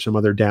episodes or some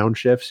other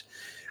downshifts.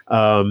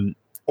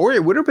 Or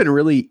it would have been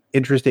really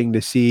interesting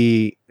to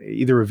see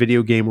either a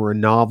video game or a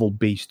novel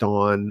based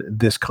on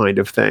this kind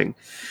of thing.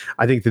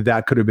 I think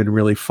that could have been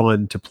really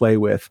fun to play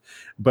with.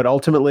 But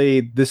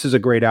ultimately, this is a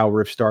great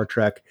hour of Star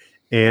Trek,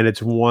 and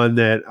it's one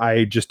that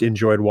I just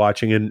enjoyed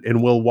watching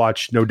and will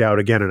watch, no doubt,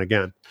 again and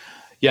again.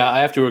 Yeah, I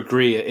have to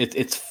agree.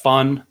 It's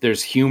fun.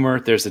 There's humor.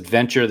 There's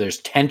adventure. There's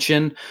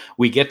tension.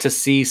 We get to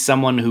see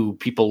someone who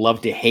people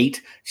love to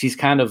hate. She's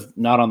kind of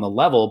not on the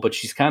level, but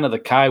she's kind of the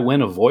Kai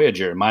Wynn of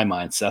Voyager in my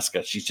mind,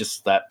 Seska. She's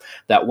just that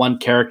one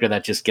character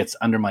that just gets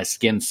under my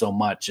skin so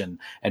much, and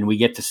we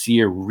get to see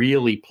her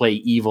really play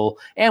evil,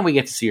 and we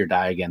get to see her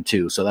die again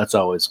too. So that's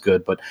always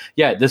good. But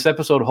yeah, this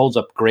episode holds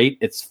up great.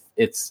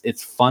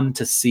 It's fun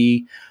to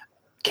see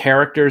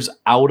characters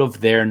out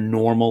of their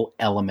normal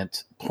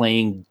element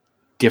playing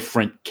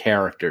different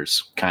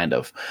characters, kind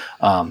of.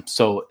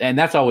 So, and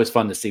that's always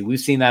fun to see.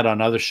 We've seen that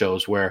on other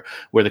shows where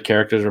the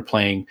characters are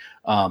playing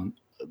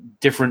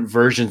different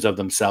versions of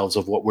themselves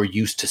of what we're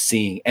used to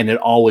seeing, and it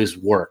always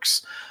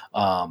works.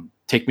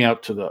 Take Me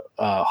Out to the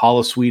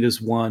Holosuite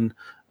is one.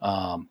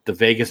 The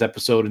Vegas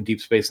episode in Deep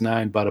Space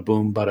Nine, Bada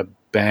Boom, Bada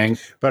Bang.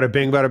 Bada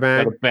Bing, Bada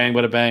Bang. Bada Bang,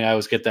 Bada Bang. I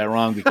always get that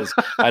wrong because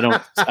I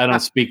don't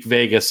speak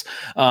Vegas.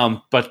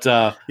 But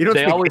You don't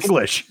they speak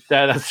English.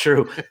 That's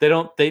true.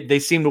 They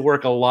seem to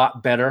work a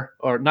lot better,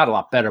 or not a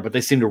lot better, but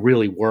they seem to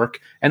really work.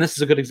 And this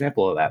is a good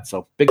example of that.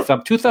 So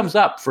two thumbs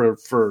up for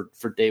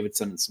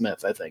Davidson and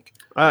Smith, I think.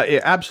 Yeah,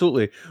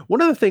 absolutely.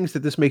 One of the things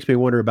that this makes me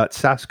wonder about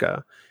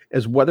Seska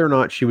is whether or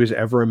not she was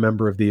ever a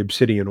member of the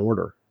Obsidian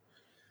Order.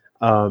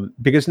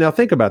 Because now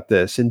think about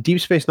this. In Deep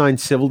Space Nine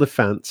Civil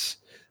Defense,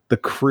 the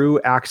crew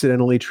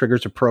accidentally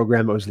triggers a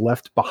program that was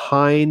left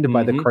behind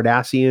by the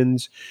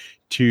Cardassians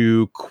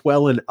to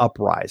quell an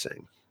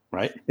uprising.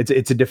 Right.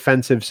 It's a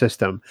defensive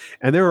system.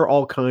 And there are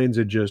all kinds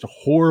of just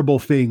horrible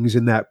things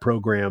in that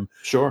program.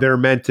 Sure. They're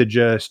meant to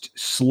just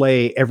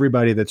slay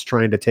everybody that's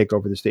trying to take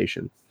over the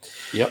station.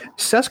 Yep.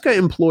 Seska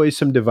employs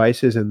some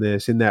devices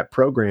in that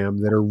program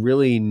that are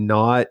really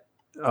not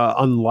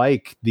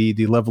unlike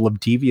the level of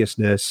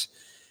deviousness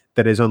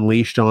that is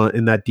unleashed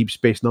in that Deep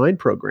Space Nine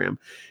program.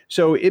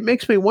 So it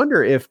makes me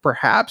wonder if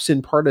perhaps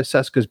in part of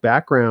Seska's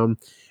background,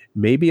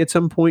 maybe at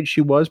some point she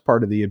was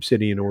part of the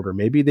Obsidian Order.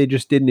 Maybe they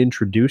just didn't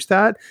introduce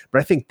that.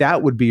 But I think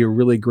that would be a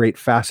really great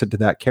facet to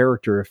that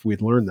character if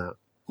we'd learned that.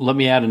 Let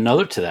me add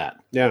another to that.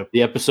 Yeah.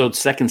 The episode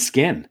Second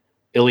Skin.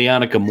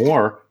 Ileana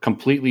Gamor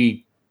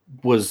completely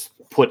was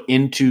put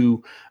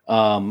into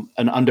an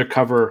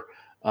undercover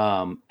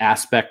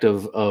aspect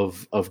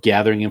of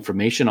gathering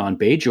information on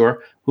Bajor.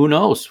 Who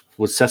knows?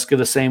 Was Seska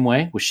the same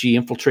way? Was she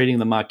infiltrating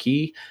the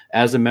Maquis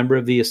as a member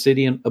of the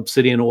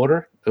Obsidian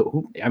Order?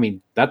 I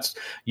mean, that's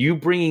you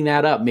bringing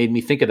that up made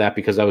me think of that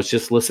because I was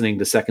just listening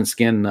to Second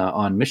Skin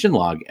on Mission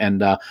Log,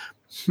 and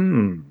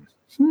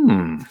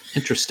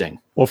interesting.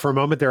 Well, for a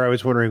moment there, I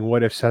was wondering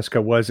what if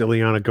Seska was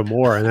Ileana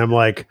Gamor, and I'm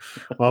like,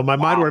 well, my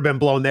mind would have been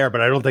blown there,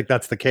 but I don't think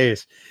that's the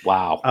case.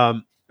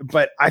 Wow.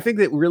 But I think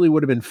that really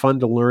would have been fun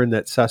to learn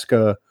that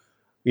Seska,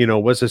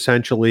 was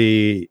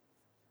essentially,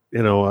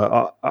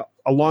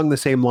 along the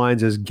same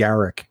lines as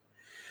Garrick.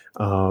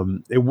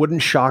 It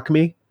wouldn't shock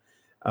me.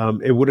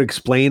 It would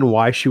explain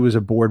why she was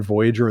aboard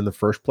Voyager in the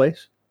first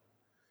place,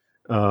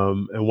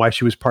 and why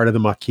she was part of the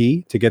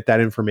Maquis to get that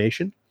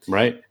information.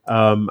 Right.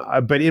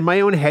 But in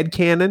my own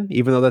headcanon,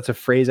 even though that's a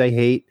phrase I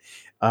hate,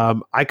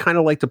 I kind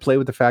of like to play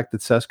with the fact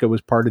that Seska was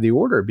part of the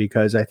Order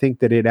because I think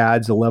that it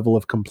adds a level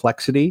of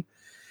complexity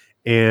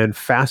and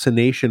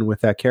fascination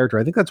with that character.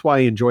 I think that's why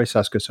I enjoy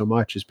Seska so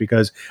much, is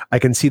because I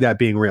can see that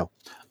being real.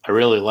 I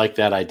really like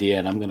that idea,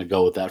 and I'm going to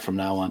go with that from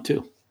now on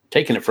too.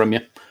 Taking it from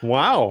you.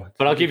 Wow.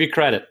 But I'll give you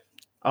credit.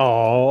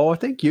 Oh,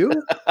 thank you.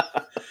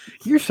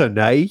 You're so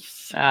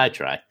nice. I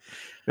try.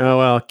 Oh,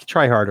 well,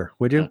 try harder,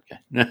 would you?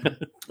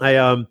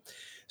 Okay.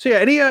 So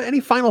yeah, any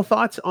final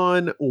thoughts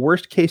on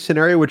worst case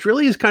scenario, which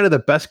really is kind of the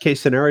best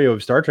case scenario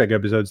of Star Trek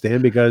episodes,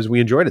 Dan, because we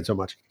enjoyed it so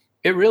much.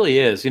 It really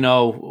is.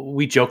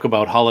 We joke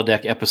about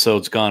holodeck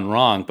episodes gone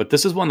wrong, but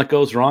this is one that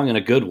goes wrong in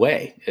a good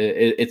way.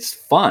 It's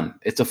fun.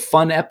 It's a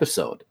fun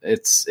episode.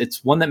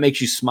 It's one that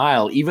makes you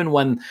smile, even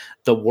when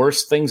the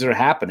worst things are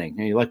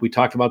happening. Like we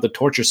talked about the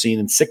torture scene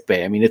in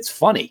sickbay. I mean, it's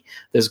funny.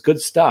 There's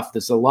good stuff.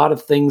 There's a lot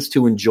of things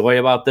to enjoy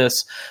about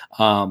this.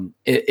 Like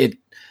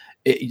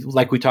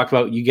we talked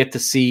about, you get to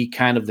see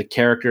kind of the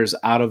characters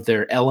out of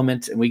their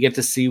element, and we get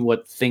to see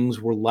what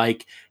things were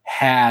like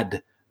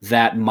had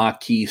that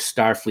Maquis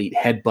Starfleet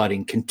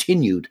headbutting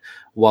continued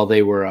while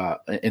they were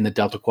in the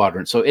Delta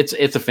Quadrant. So it's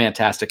a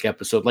fantastic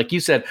episode. Like you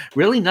said,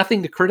 really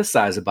nothing to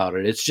criticize about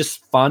it. It's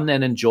just fun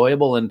and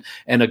enjoyable and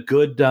a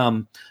good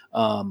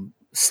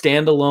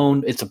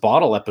standalone. It's a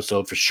bottle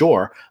episode for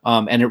sure,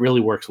 and it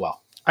really works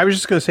well. I was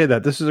just going to say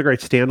that this is a great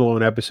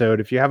standalone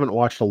episode. If you haven't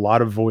watched a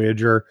lot of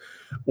Voyager,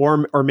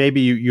 or maybe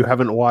you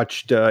haven't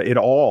watched it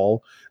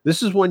all,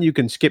 this is one you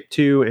can skip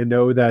to and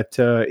know that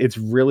it's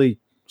really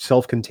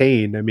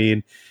self-contained. I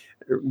mean,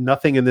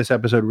 nothing in this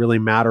episode really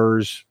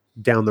matters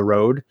down the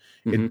road.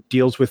 Mm-hmm. It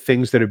deals with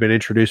things that have been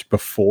introduced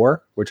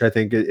before, which I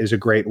think is a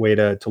great way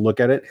to look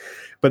at it.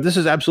 But this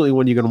is absolutely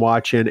one you can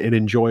watch and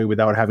enjoy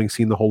without having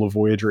seen the whole of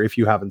Voyager if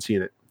you haven't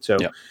seen it. So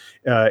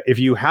if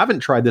you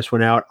haven't tried this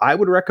one out, I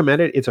would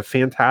recommend it. It's a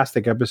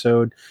fantastic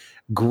episode.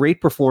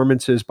 Great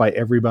performances by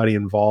everybody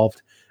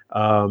involved.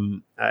 I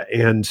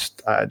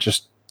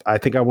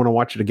think I want to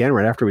watch it again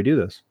right after we do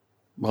this.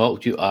 Well,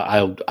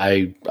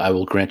 I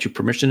will grant you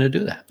permission to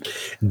do that.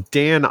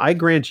 Dan, I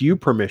grant you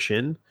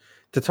permission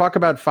to talk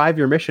about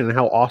 5-Year Mission and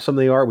how awesome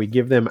they are. We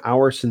give them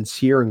our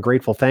sincere and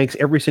grateful thanks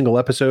every single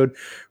episode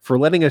for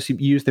letting us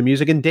use the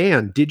music. And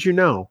Dan, did you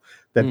know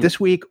that this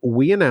week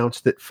we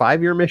announced that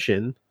 5-Year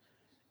Mission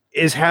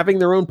is having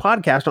their own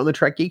podcast on the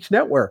Trek Geeks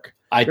Network?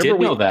 I did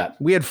know that.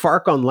 We had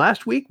Fark on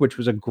last week, which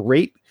was a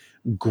great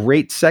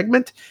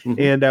segment. Mm-hmm.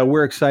 And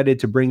we're excited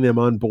to bring them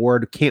on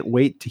board. Can't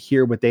wait to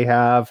hear what they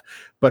have.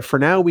 But for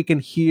now, we can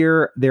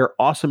hear their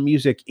awesome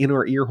music in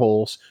our ear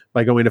holes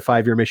by going to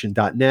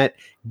 5yearmission.net,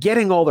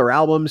 getting all their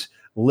albums,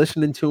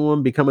 listening to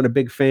them, becoming a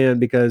big fan,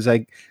 because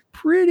I'm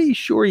pretty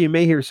sure you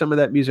may hear some of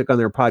that music on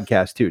their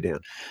podcast too, Dan.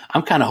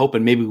 I'm kind of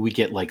hoping maybe we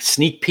get like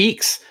sneak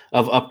peeks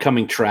of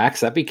upcoming tracks.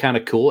 That'd be kind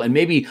of cool. And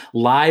maybe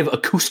live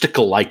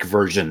acoustical-like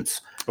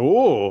versions.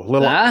 Oh,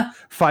 little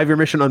 5-Year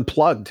Mission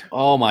Unplugged.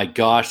 Oh my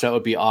gosh, that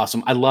would be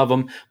awesome. I love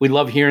them. We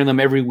love hearing them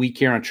every week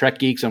here on Trek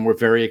Geeks, and we're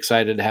very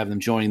excited to have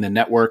them joining the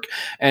network.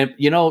 And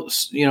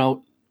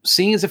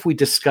seeing as if we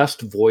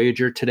discussed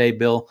Voyager today,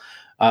 Bill,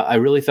 I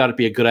really thought it'd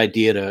be a good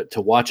idea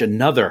to watch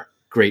another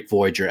great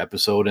Voyager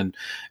episode.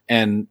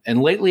 And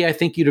lately, I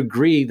think you'd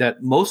agree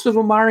that most of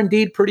them are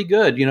indeed pretty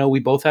good. We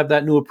both have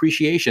that new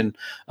appreciation.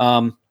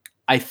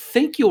 I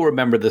think you'll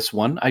remember this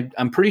one.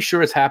 I'm pretty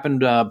sure it's happened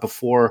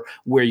before,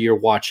 where you're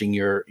watching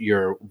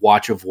your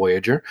watch of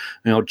Voyager.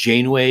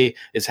 Janeway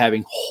is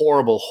having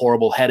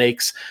horrible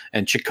headaches,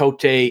 and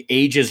Chakotay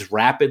ages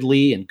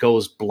rapidly and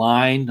goes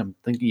blind. I'm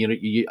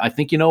thinking, I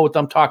think you know what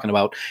I'm talking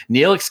about.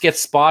 Neelix gets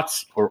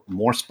spots, or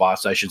more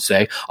spots, I should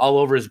say, all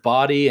over his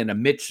body and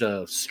emits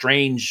a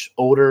strange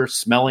odor,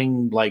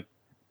 smelling like,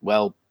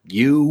 well,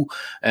 you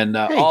and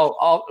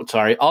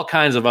all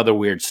kinds of other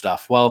weird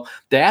stuff. Well,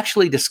 they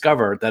actually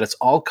discover that it's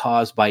all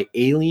caused by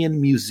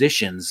alien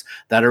musicians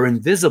that are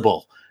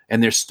invisible,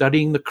 and they're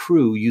studying the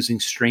crew using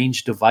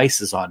strange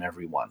devices on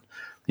everyone.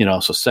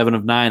 So 7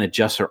 of 9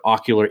 adjusts her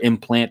ocular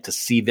implant to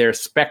see their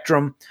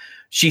spectrum.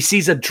 She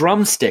sees a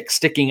drumstick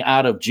sticking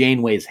out of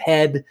Janeway's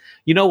head.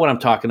 You know what I'm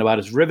talking about.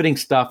 It's riveting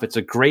stuff. It's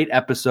a great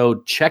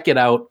episode. Check it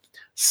out.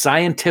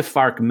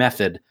 Scientific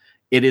Method.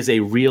 It is a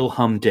real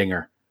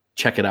humdinger.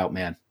 Check it out,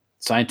 man.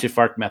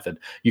 Scientific Method.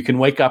 You can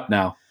wake up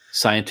now.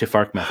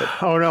 Scientific Method.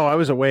 Oh, no, I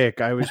was awake.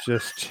 I was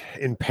just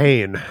in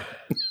pain.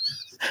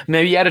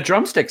 Maybe you had a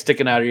drumstick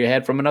sticking out of your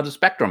head from another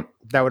spectrum.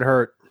 That would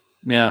hurt.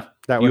 Yeah,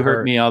 that would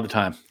hurt me all the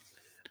time.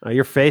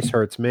 Your face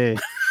hurts me.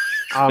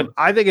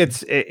 I think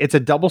it's a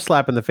double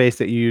slap in the face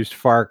that you used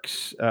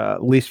Fark's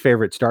least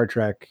favorite Star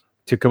Trek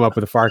to come up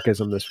with a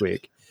Farkism this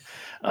week.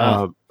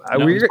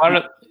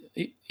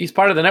 He's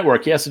part of the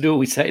network. He has to do what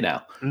we say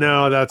now.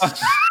 No,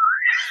 that's...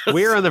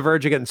 We're on the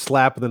verge of getting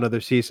slapped with another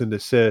cease and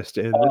desist,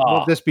 and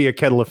won't this be a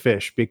kettle of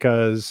fish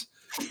because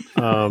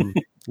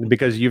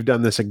you've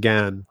done this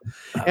again?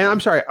 And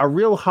I'm sorry, a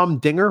real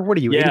humdinger? What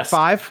are you,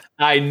 85?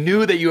 I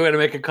knew that you were going to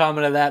make a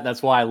comment of that.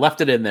 That's why I left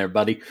it in there,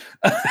 buddy.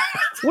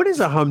 What is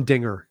a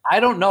humdinger?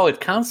 I don't know.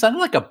 It sounded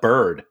like a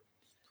bird.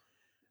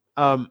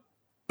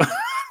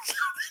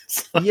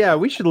 Yeah,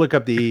 we should look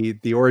up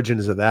the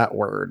origins of that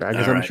word,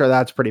 because I'm sure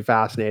that's pretty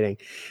fascinating.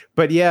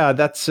 But yeah,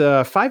 that's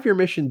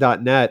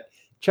 5yearmission.net.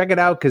 Check it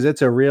out, because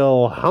it's a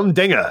real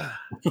humdinger.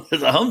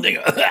 It's a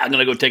humdinger. I'm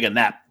going to go take a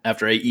nap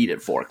after I eat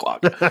at 4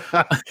 o'clock.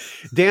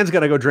 Dan's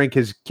going to go drink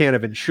his can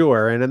of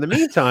Ensure. And in the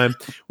meantime,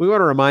 we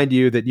want to remind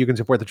you that you can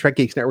support the Trek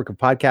Geeks network of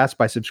podcasts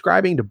by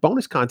subscribing to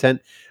bonus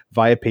content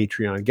via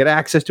Patreon. Get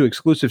access to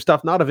exclusive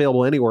stuff not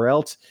available anywhere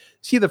else.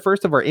 See the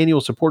first of our annual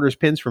supporters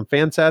pins from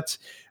Fansets.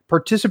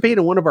 Participate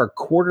in one of our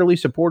quarterly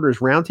supporters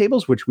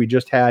roundtables, which we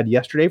just had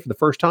yesterday for the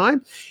first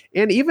time,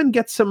 and even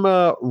get some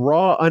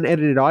raw,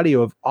 unedited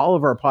audio of all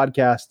of our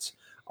podcasts,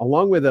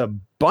 along with a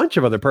bunch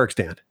of other perks,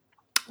 Dan.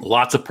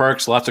 Lots of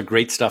perks, lots of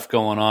great stuff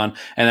going on,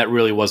 and that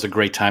really was a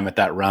great time at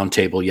that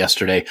roundtable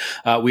yesterday.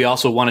 We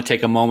also want to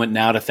take a moment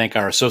now to thank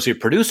our associate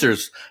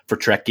producers for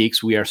Trek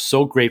Geeks. We are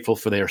so grateful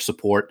for their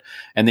support,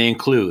 and they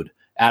include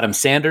Adam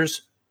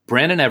Sanders,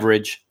 Brandon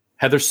Everidge,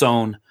 Heather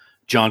Sohn,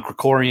 John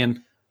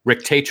Krikorian,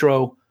 Rick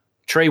Tatro,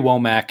 Trey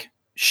Womack,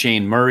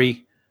 Shane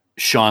Murray,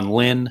 Sean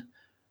Lynn,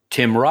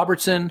 Tim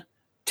Robertson,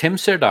 Tim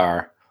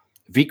Serdar,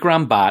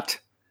 Vikram Bhatt,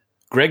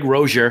 Greg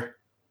Rozier,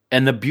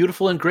 and the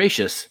beautiful and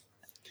gracious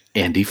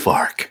Andy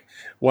Fark.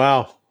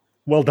 Wow.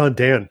 Well done,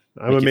 Dan.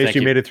 I'm amazed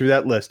you made it through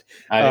that list.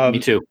 Me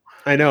too.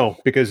 I know,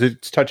 because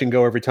it's touch and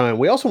go every time.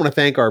 We also want to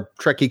thank our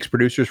Trek Geeks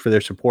producers for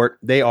their support.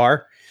 They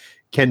are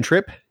Ken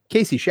Tripp,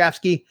 Casey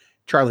Shafsky,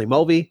 Charlie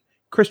Mulvey,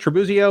 Chris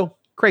Trabuzio,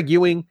 Craig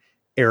Ewing,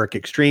 Eric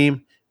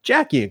Extreme,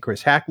 Jackie and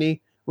Chris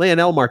Hackney,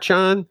 Leonel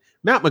Marchand,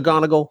 Matt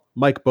McGonigal,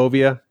 Mike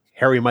Bovia,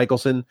 Harry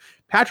Michelson,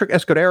 Patrick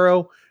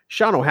Escudero,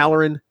 Sean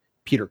O'Halloran,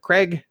 Peter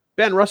Craig,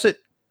 Ben Russett,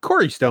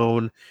 Corey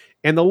Stone,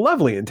 and the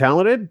lovely and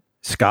talented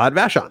Scott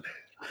Vachon.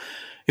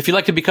 If you'd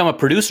like to become a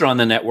producer on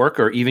the network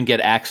or even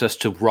get access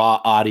to raw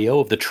audio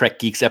of the Trek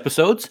Geeks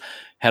episodes,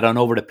 head on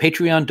over to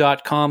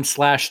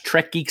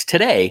patreon.com/Trek Geeks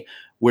today,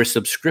 where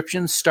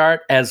subscriptions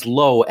start as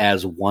low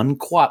as $1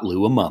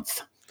 Quatlu a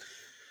month.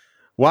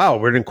 Wow,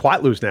 we're in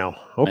Quatloos now.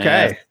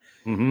 Okay.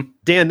 Mm-hmm.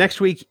 Dan, next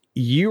week,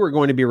 you are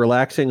going to be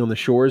relaxing on the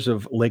shores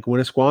of Lake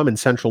Winnisquam in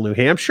central New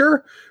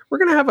Hampshire. We're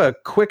going to have a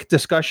quick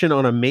discussion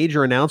on a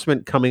major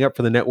announcement coming up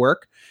for the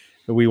network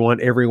that we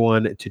want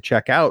everyone to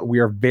check out. We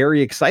are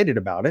very excited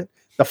about it.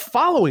 The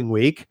following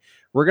week,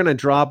 we're going to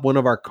drop one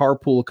of our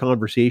carpool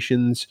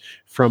conversations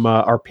from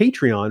our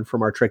Patreon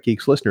from our Trek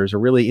Geeks listeners, a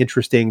really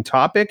interesting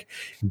topic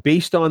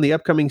based on the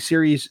upcoming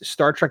series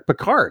Star Trek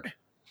Picard.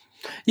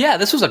 Yeah,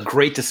 this was a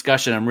great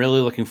discussion. I'm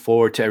really looking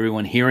forward to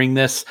everyone hearing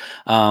this.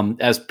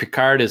 As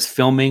Picard is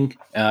filming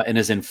and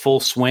is in full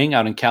swing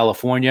out in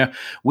California,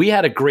 we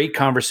had a great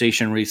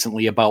conversation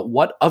recently about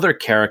what other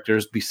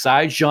characters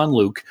besides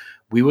Jean-Luc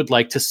we would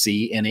like to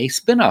see in a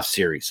spin-off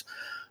series.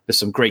 There's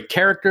some great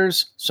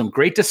characters, some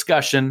great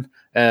discussion,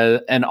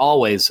 and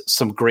always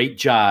some great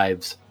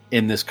jives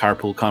in this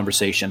carpool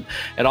conversation.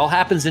 It all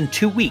happens in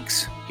 2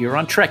 weeks here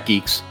on Trek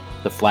Geeks,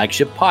 the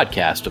flagship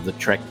podcast of the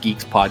Trek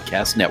Geeks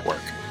Podcast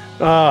Network.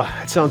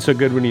 It sounds so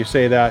good when you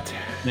say that.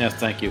 Yes,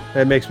 thank you.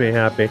 That makes me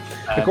happy.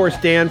 Of course,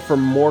 Dan, for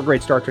more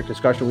great Star Trek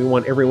discussion, we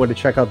want everyone to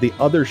check out the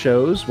other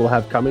shows we'll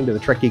have coming to the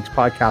Trek Geeks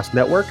Podcast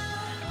Network.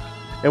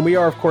 And we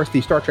are, of course,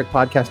 the Star Trek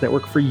Podcast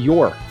Network for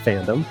your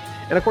fandom.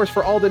 And, of course,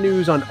 for all the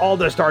news on all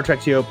the Star Trek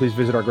CO, please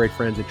visit our great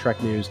friends at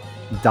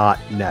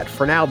treknews.net.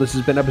 For now, this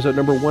has been episode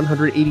number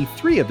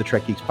 183 of the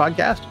Trek Geeks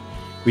Podcast.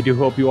 We do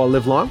hope you all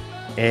live long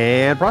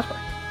and prosper.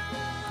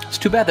 It's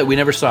too bad that we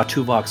never saw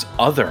Tuvok's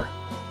other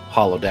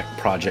holodeck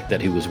project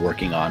that he was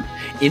working on,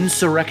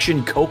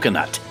 Insurrection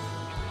Coconut.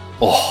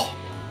 Oh.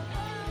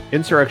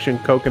 Insurrection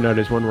Coconut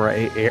is one where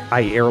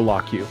I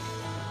airlock you.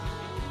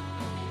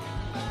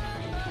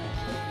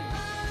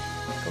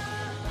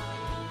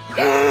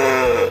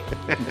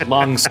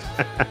 Lungs.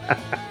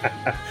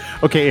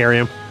 Okay,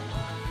 Ariam.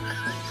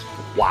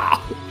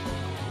 Wow.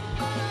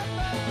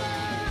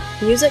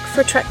 Music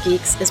for Trek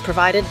Geeks is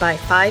provided by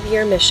 5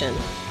 Year Mission.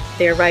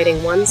 They're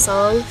writing one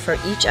song for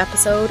each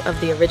episode of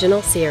the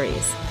original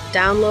series.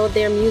 Download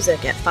their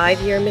music at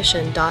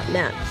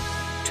 5yearmission.net.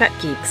 Trek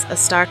Geeks, a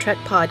Star Trek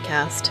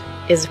podcast,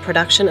 is a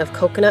production of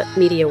Coconut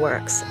Media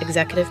Works,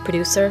 executive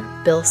producer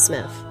Bill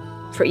Smith.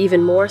 For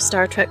even more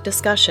Star Trek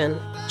discussion,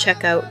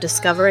 check out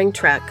Discovering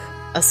Trek,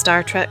 a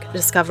Star Trek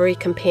Discovery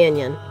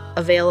companion,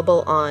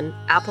 available on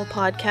Apple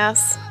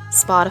Podcasts,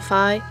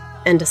 Spotify,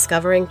 and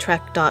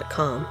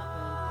discoveringtrek.com.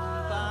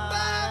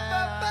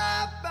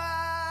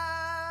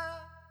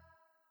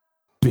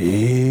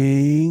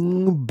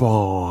 Bing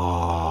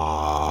bong.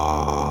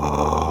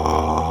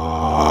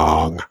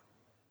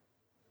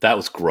 That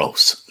was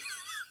gross.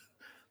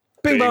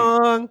 Bing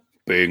bong.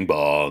 Bing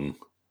bong.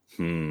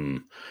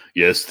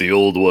 Yes, the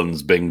old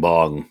ones, bing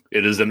bong.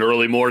 It is an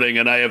early morning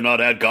and I have not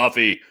had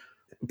coffee.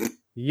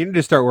 You need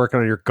to start working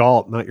on your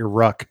Galt, not your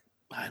Ruck.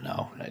 I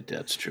know.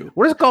 That's true.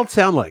 What does Galt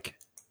sound like?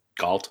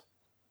 Galt?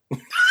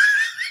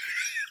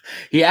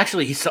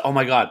 He's oh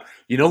my God.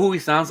 You know who he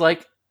sounds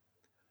like?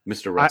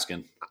 Mr.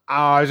 Ruskin.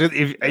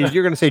 If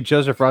you're going to say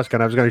Joseph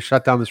Ruskin, I was going to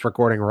shut down this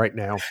recording right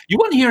now. You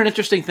want to hear an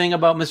interesting thing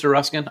about Mr.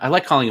 Ruskin? I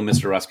like calling him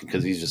Mr. Ruskin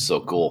because he's just so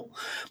cool.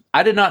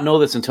 I did not know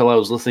this until I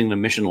was listening to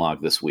Mission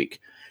Log this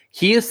week.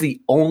 He is the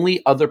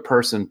only other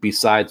person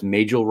besides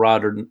Major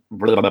Barrett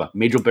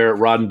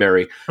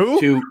Roddenberry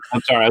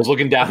I'm sorry, I was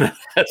looking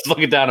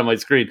down on my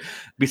screen.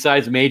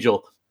 Besides Major,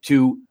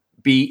 to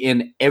be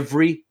in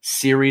every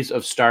series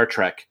of Star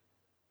Trek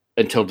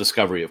until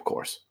Discovery, of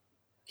course.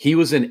 He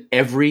was in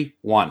every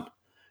one.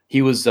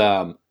 He was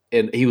an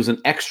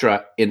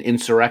extra in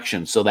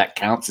Insurrection, so that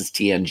counts as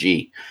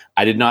TNG.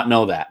 I did not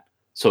know that.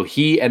 So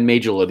he and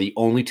Major are the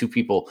only two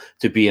people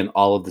to be in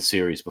all of the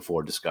series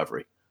before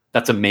Discovery.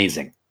 That's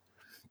amazing.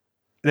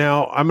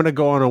 Now, I'm going to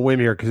go on a whim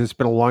here because it's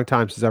been a long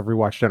time since I've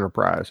rewatched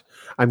Enterprise.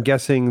 I'm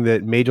guessing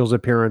that Major's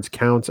appearance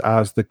counts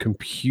as the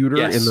computer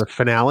in the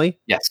finale?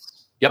 Yes.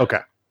 Yep. Okay.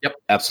 Yep,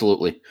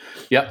 absolutely.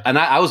 Yep, and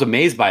I was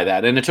amazed by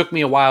that, and it took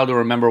me a while to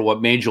remember what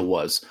Major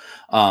was,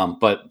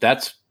 but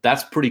that's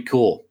pretty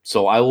cool.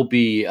 So I will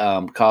be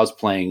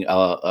cosplaying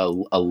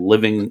a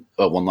living,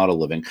 well, not a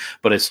living,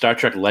 but a Star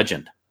Trek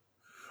legend.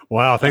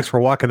 Wow, thanks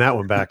for walking that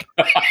one back.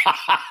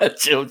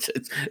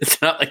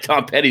 It's not like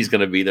Tom Petty's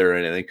going to be there or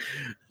anything.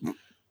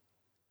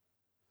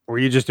 Were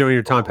you just doing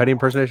your Tom Petty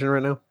impersonation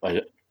right now?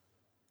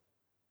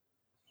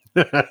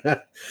 All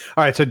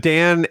right, so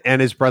Dan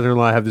and his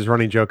brother-in-law have this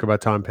running joke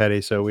about Tom Petty,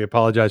 so we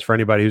apologize for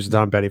anybody who's a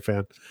Tom Petty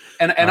fan.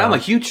 And I'm a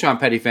huge Tom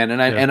Petty fan,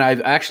 and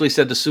I've actually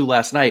said to Sue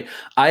last night,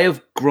 I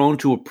have grown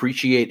to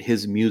appreciate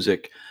his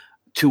music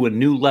to a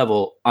new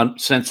level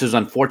since his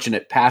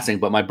unfortunate passing.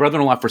 But my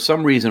brother-in-law, for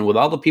some reason, with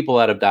all the people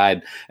that have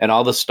died and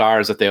all the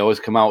stars that they always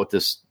come out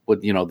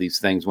with these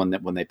things when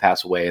they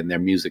pass away and their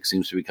music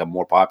seems to become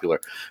more popular,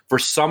 for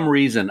some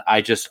reason, I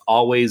just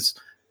always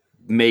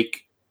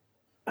make,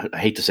 I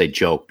hate to say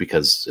joke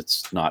because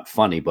it's not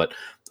funny, but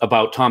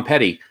about Tom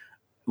Petty.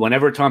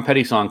 Whenever a Tom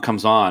Petty song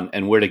comes on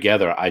and we're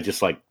together, I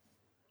just like.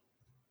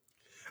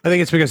 I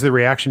think it's because of the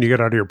reaction you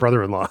get out of your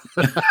brother-in-law.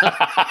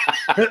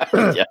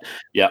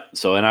 Yeah.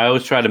 So, and I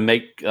always try to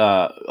make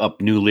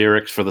up new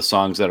lyrics for the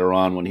songs that are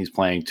on when he's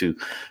playing to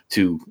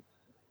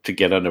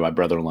get under my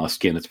brother-in-law's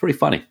skin. It's pretty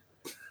funny.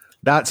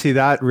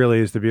 That really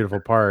is the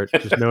beautiful part.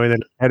 Just knowing that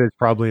his head is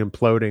probably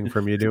imploding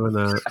from you doing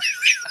that.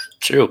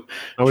 True.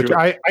 Which True.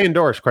 I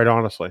endorse, quite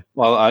honestly.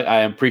 Well,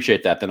 I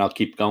appreciate that. Then I'll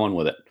keep going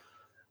with it.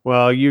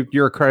 Well,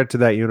 you're a credit to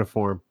that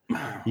uniform.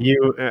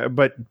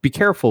 But be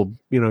careful.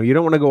 You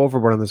don't want to go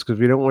overboard on this because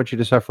we don't want you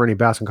to suffer any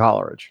Bassin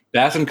Coleridge.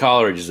 Bassin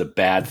Coleridge is a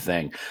bad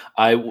thing.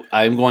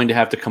 I'm going to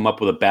have to come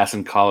up with a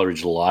Bassin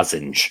Coleridge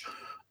lozenge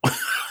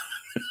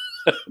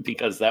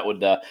because that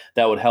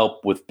would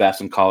help with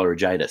Bassin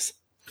Coleridgeitis.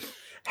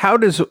 How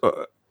does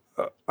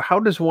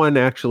one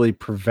actually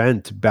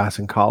prevent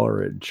Bassin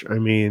Coleridge? I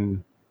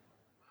mean,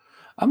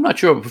 I'm not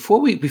sure. Before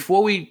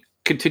we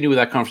continue with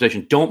that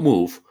conversation, don't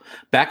move.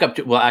 Back up.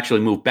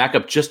 Move back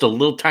up just a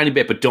little tiny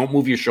bit, but don't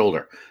move your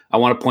shoulder. I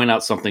want to point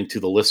out something to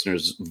the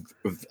listeners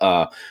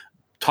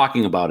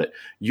talking about it.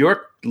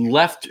 Your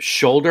left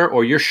shoulder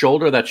or your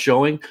shoulder that's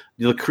showing,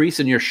 the crease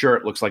in your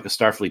shirt looks like a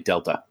Starfleet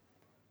Delta.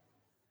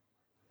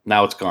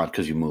 Now it's gone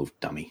because you moved,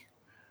 dummy.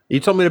 You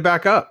told me to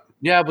back up.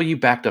 Yeah, but you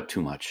backed up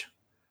too much.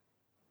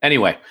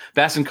 Anyway,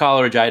 Bassin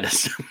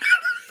Coleridgeitis.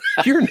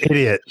 You're an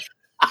idiot.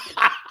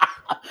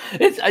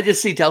 I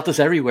just see deltas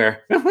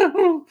everywhere.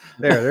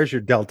 There's your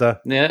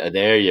delta. Yeah,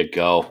 there you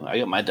go. I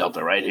got my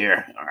delta right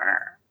here.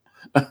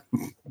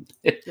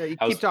 Yeah, you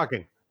keep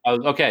talking.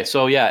 Okay,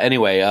 so yeah.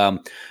 Anyway,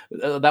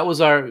 that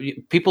was our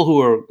people who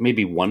are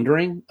maybe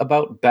wondering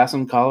about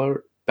Bassin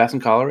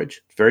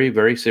Coleridge. Very,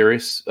 very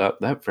serious.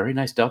 That very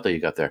nice delta you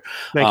got there.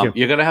 Thank you.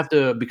 You're going to have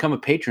to become a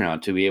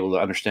Patreon to be able to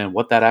understand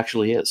what that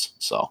actually is.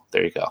 So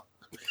there you go.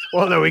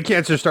 Well, no, we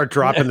can't just start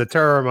dropping the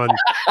term on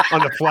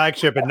the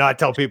flagship and not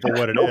tell people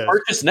what it is. No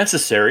purchase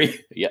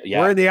necessary. Yeah.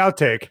 We're in the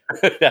outtake.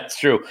 That's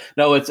true.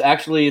 No, it's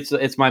actually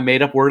it's my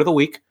made up word of the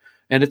week,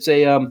 and it's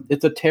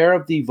a tear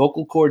of the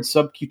vocal cord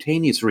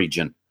subcutaneous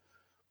region,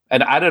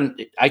 and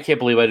I can't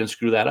believe I didn't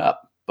screw that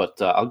up,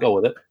 but I'll go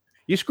with it.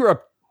 You screw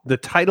up the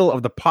title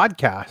of the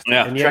podcast,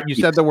 and yet you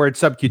said the word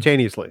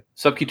subcutaneously.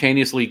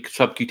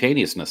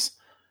 Subcutaneousness.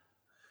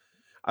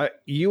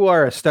 You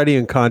are a study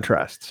in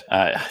contrasts.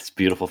 It's a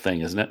beautiful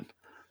thing, isn't it?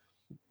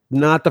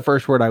 Not the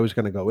first word I was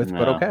going to go with,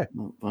 but okay.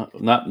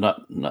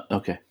 Not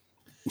okay.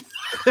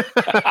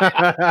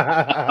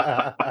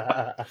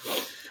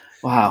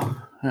 Wow.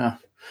 Yeah.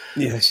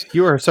 Yes,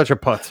 you are such a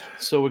putt.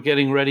 So we're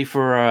getting ready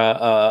for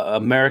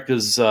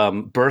America's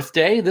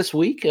birthday this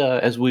week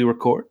as we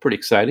record. Pretty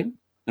exciting.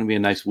 Going to be a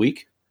nice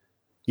week.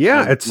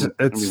 Yeah, it's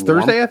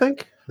Thursday, warm. I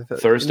think.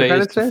 Thursday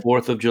is the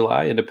 4th of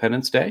July,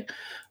 Independence Day.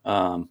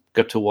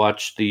 Got to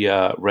watch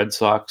the Red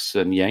Sox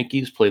and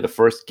Yankees play the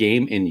first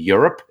game in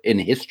Europe in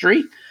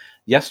history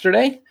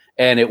yesterday,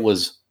 and it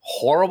was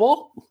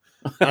horrible.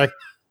 I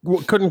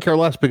couldn't care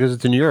less because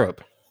it's in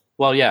Europe.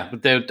 Well, yeah,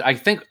 but I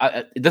think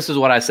this is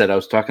what I said. I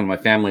was talking to my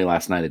family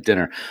last night at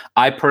dinner.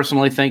 I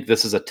personally think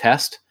this is a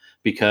test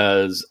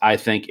because I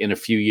think in a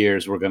few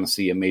years we're going to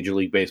see a Major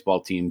League Baseball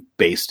team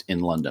based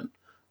in London.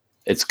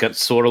 It's got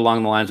sort of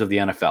along the lines of the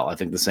NFL. I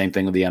think the same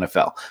thing with the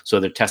NFL.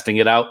 So they're testing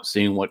it out,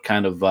 seeing what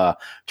kind of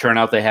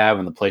turnout they have,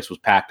 and the place was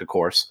packed, of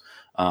course.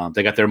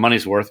 They got their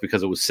money's worth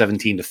because it was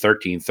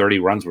 17-13. 30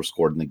 runs were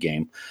scored in the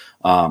game.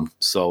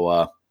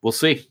 So we'll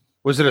see.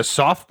 Was it a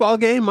softball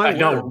game?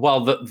 No. Well,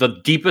 the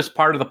deepest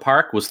part of the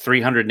park was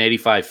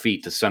 385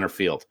 feet to center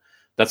field.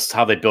 That's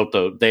how they built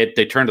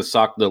they turned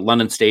the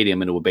London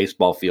Stadium into a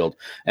baseball field,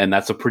 and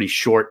that's a pretty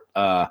short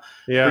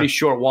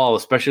wall,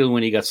 especially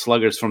when you got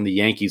sluggers from the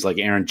Yankees like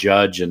Aaron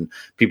Judge and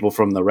people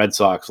from the Red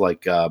Sox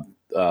like I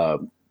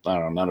don't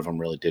know, none of them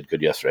really did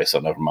good yesterday, so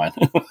never mind.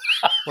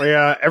 Well,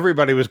 yeah,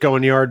 everybody was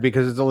going yard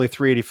because it's only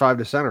 385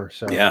 to center.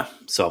 So yeah.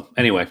 So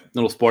anyway,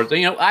 little sports.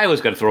 I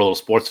always got to throw a little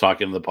sports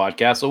talk into the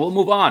podcast, so we'll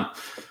move on.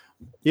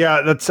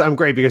 Yeah, I'm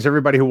great because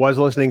everybody who was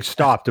listening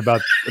stopped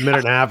about a minute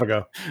and a half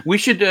ago. We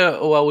should. We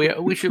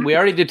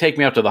already did Take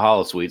Me Out to the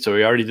Holosuite, so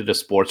we already did a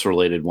sports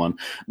related one.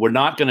 We're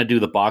not going to do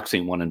the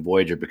boxing one in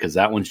Voyager because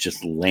that one's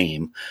just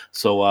lame.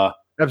 So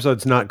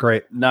episode's not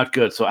great, not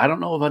good. So I don't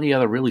know of any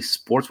other really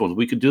sports ones.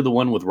 We could do the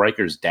one with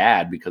Riker's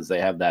dad because they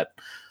have that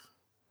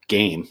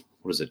game.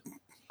 What is it?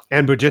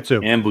 And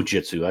Bujitsu. And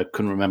Bujitsu. I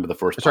couldn't remember the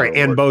first. Sorry,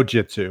 and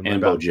Bojitsu. Bojitsu.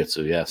 And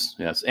Bojitsu.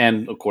 Yes.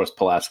 And of course,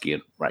 Pulaski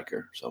and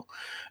Riker. So,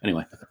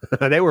 anyway,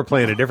 they were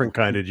playing a different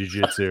kind of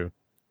jujitsu.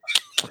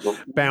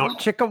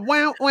 Bounce chicka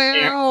wow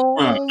wow.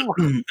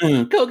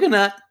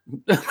 Coconut.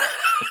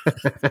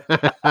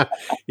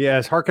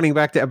 Yes, harkening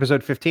back to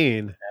episode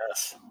 15.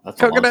 Yes, that's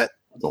Coconut.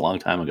 That's a long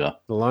time ago.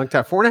 A long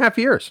time. 4.5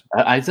 years.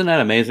 Isn't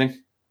that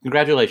amazing?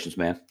 Congratulations,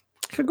 man.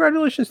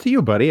 Congratulations to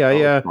you, buddy.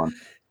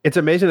 It's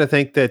amazing to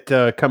think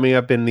that coming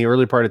up in the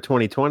early part of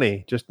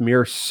 2020, just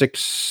mere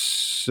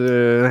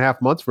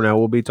 6.5 months from now,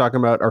 we'll be talking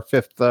about our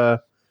fifth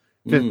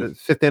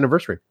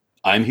anniversary.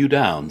 I'm Hugh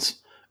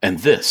Downs, and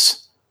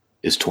this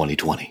is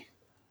 2020.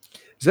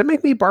 Does that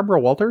make me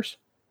Barbara Walters?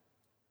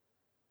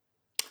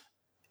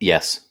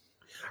 Yes.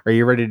 Are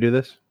you ready to do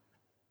this?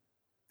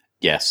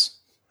 Yes.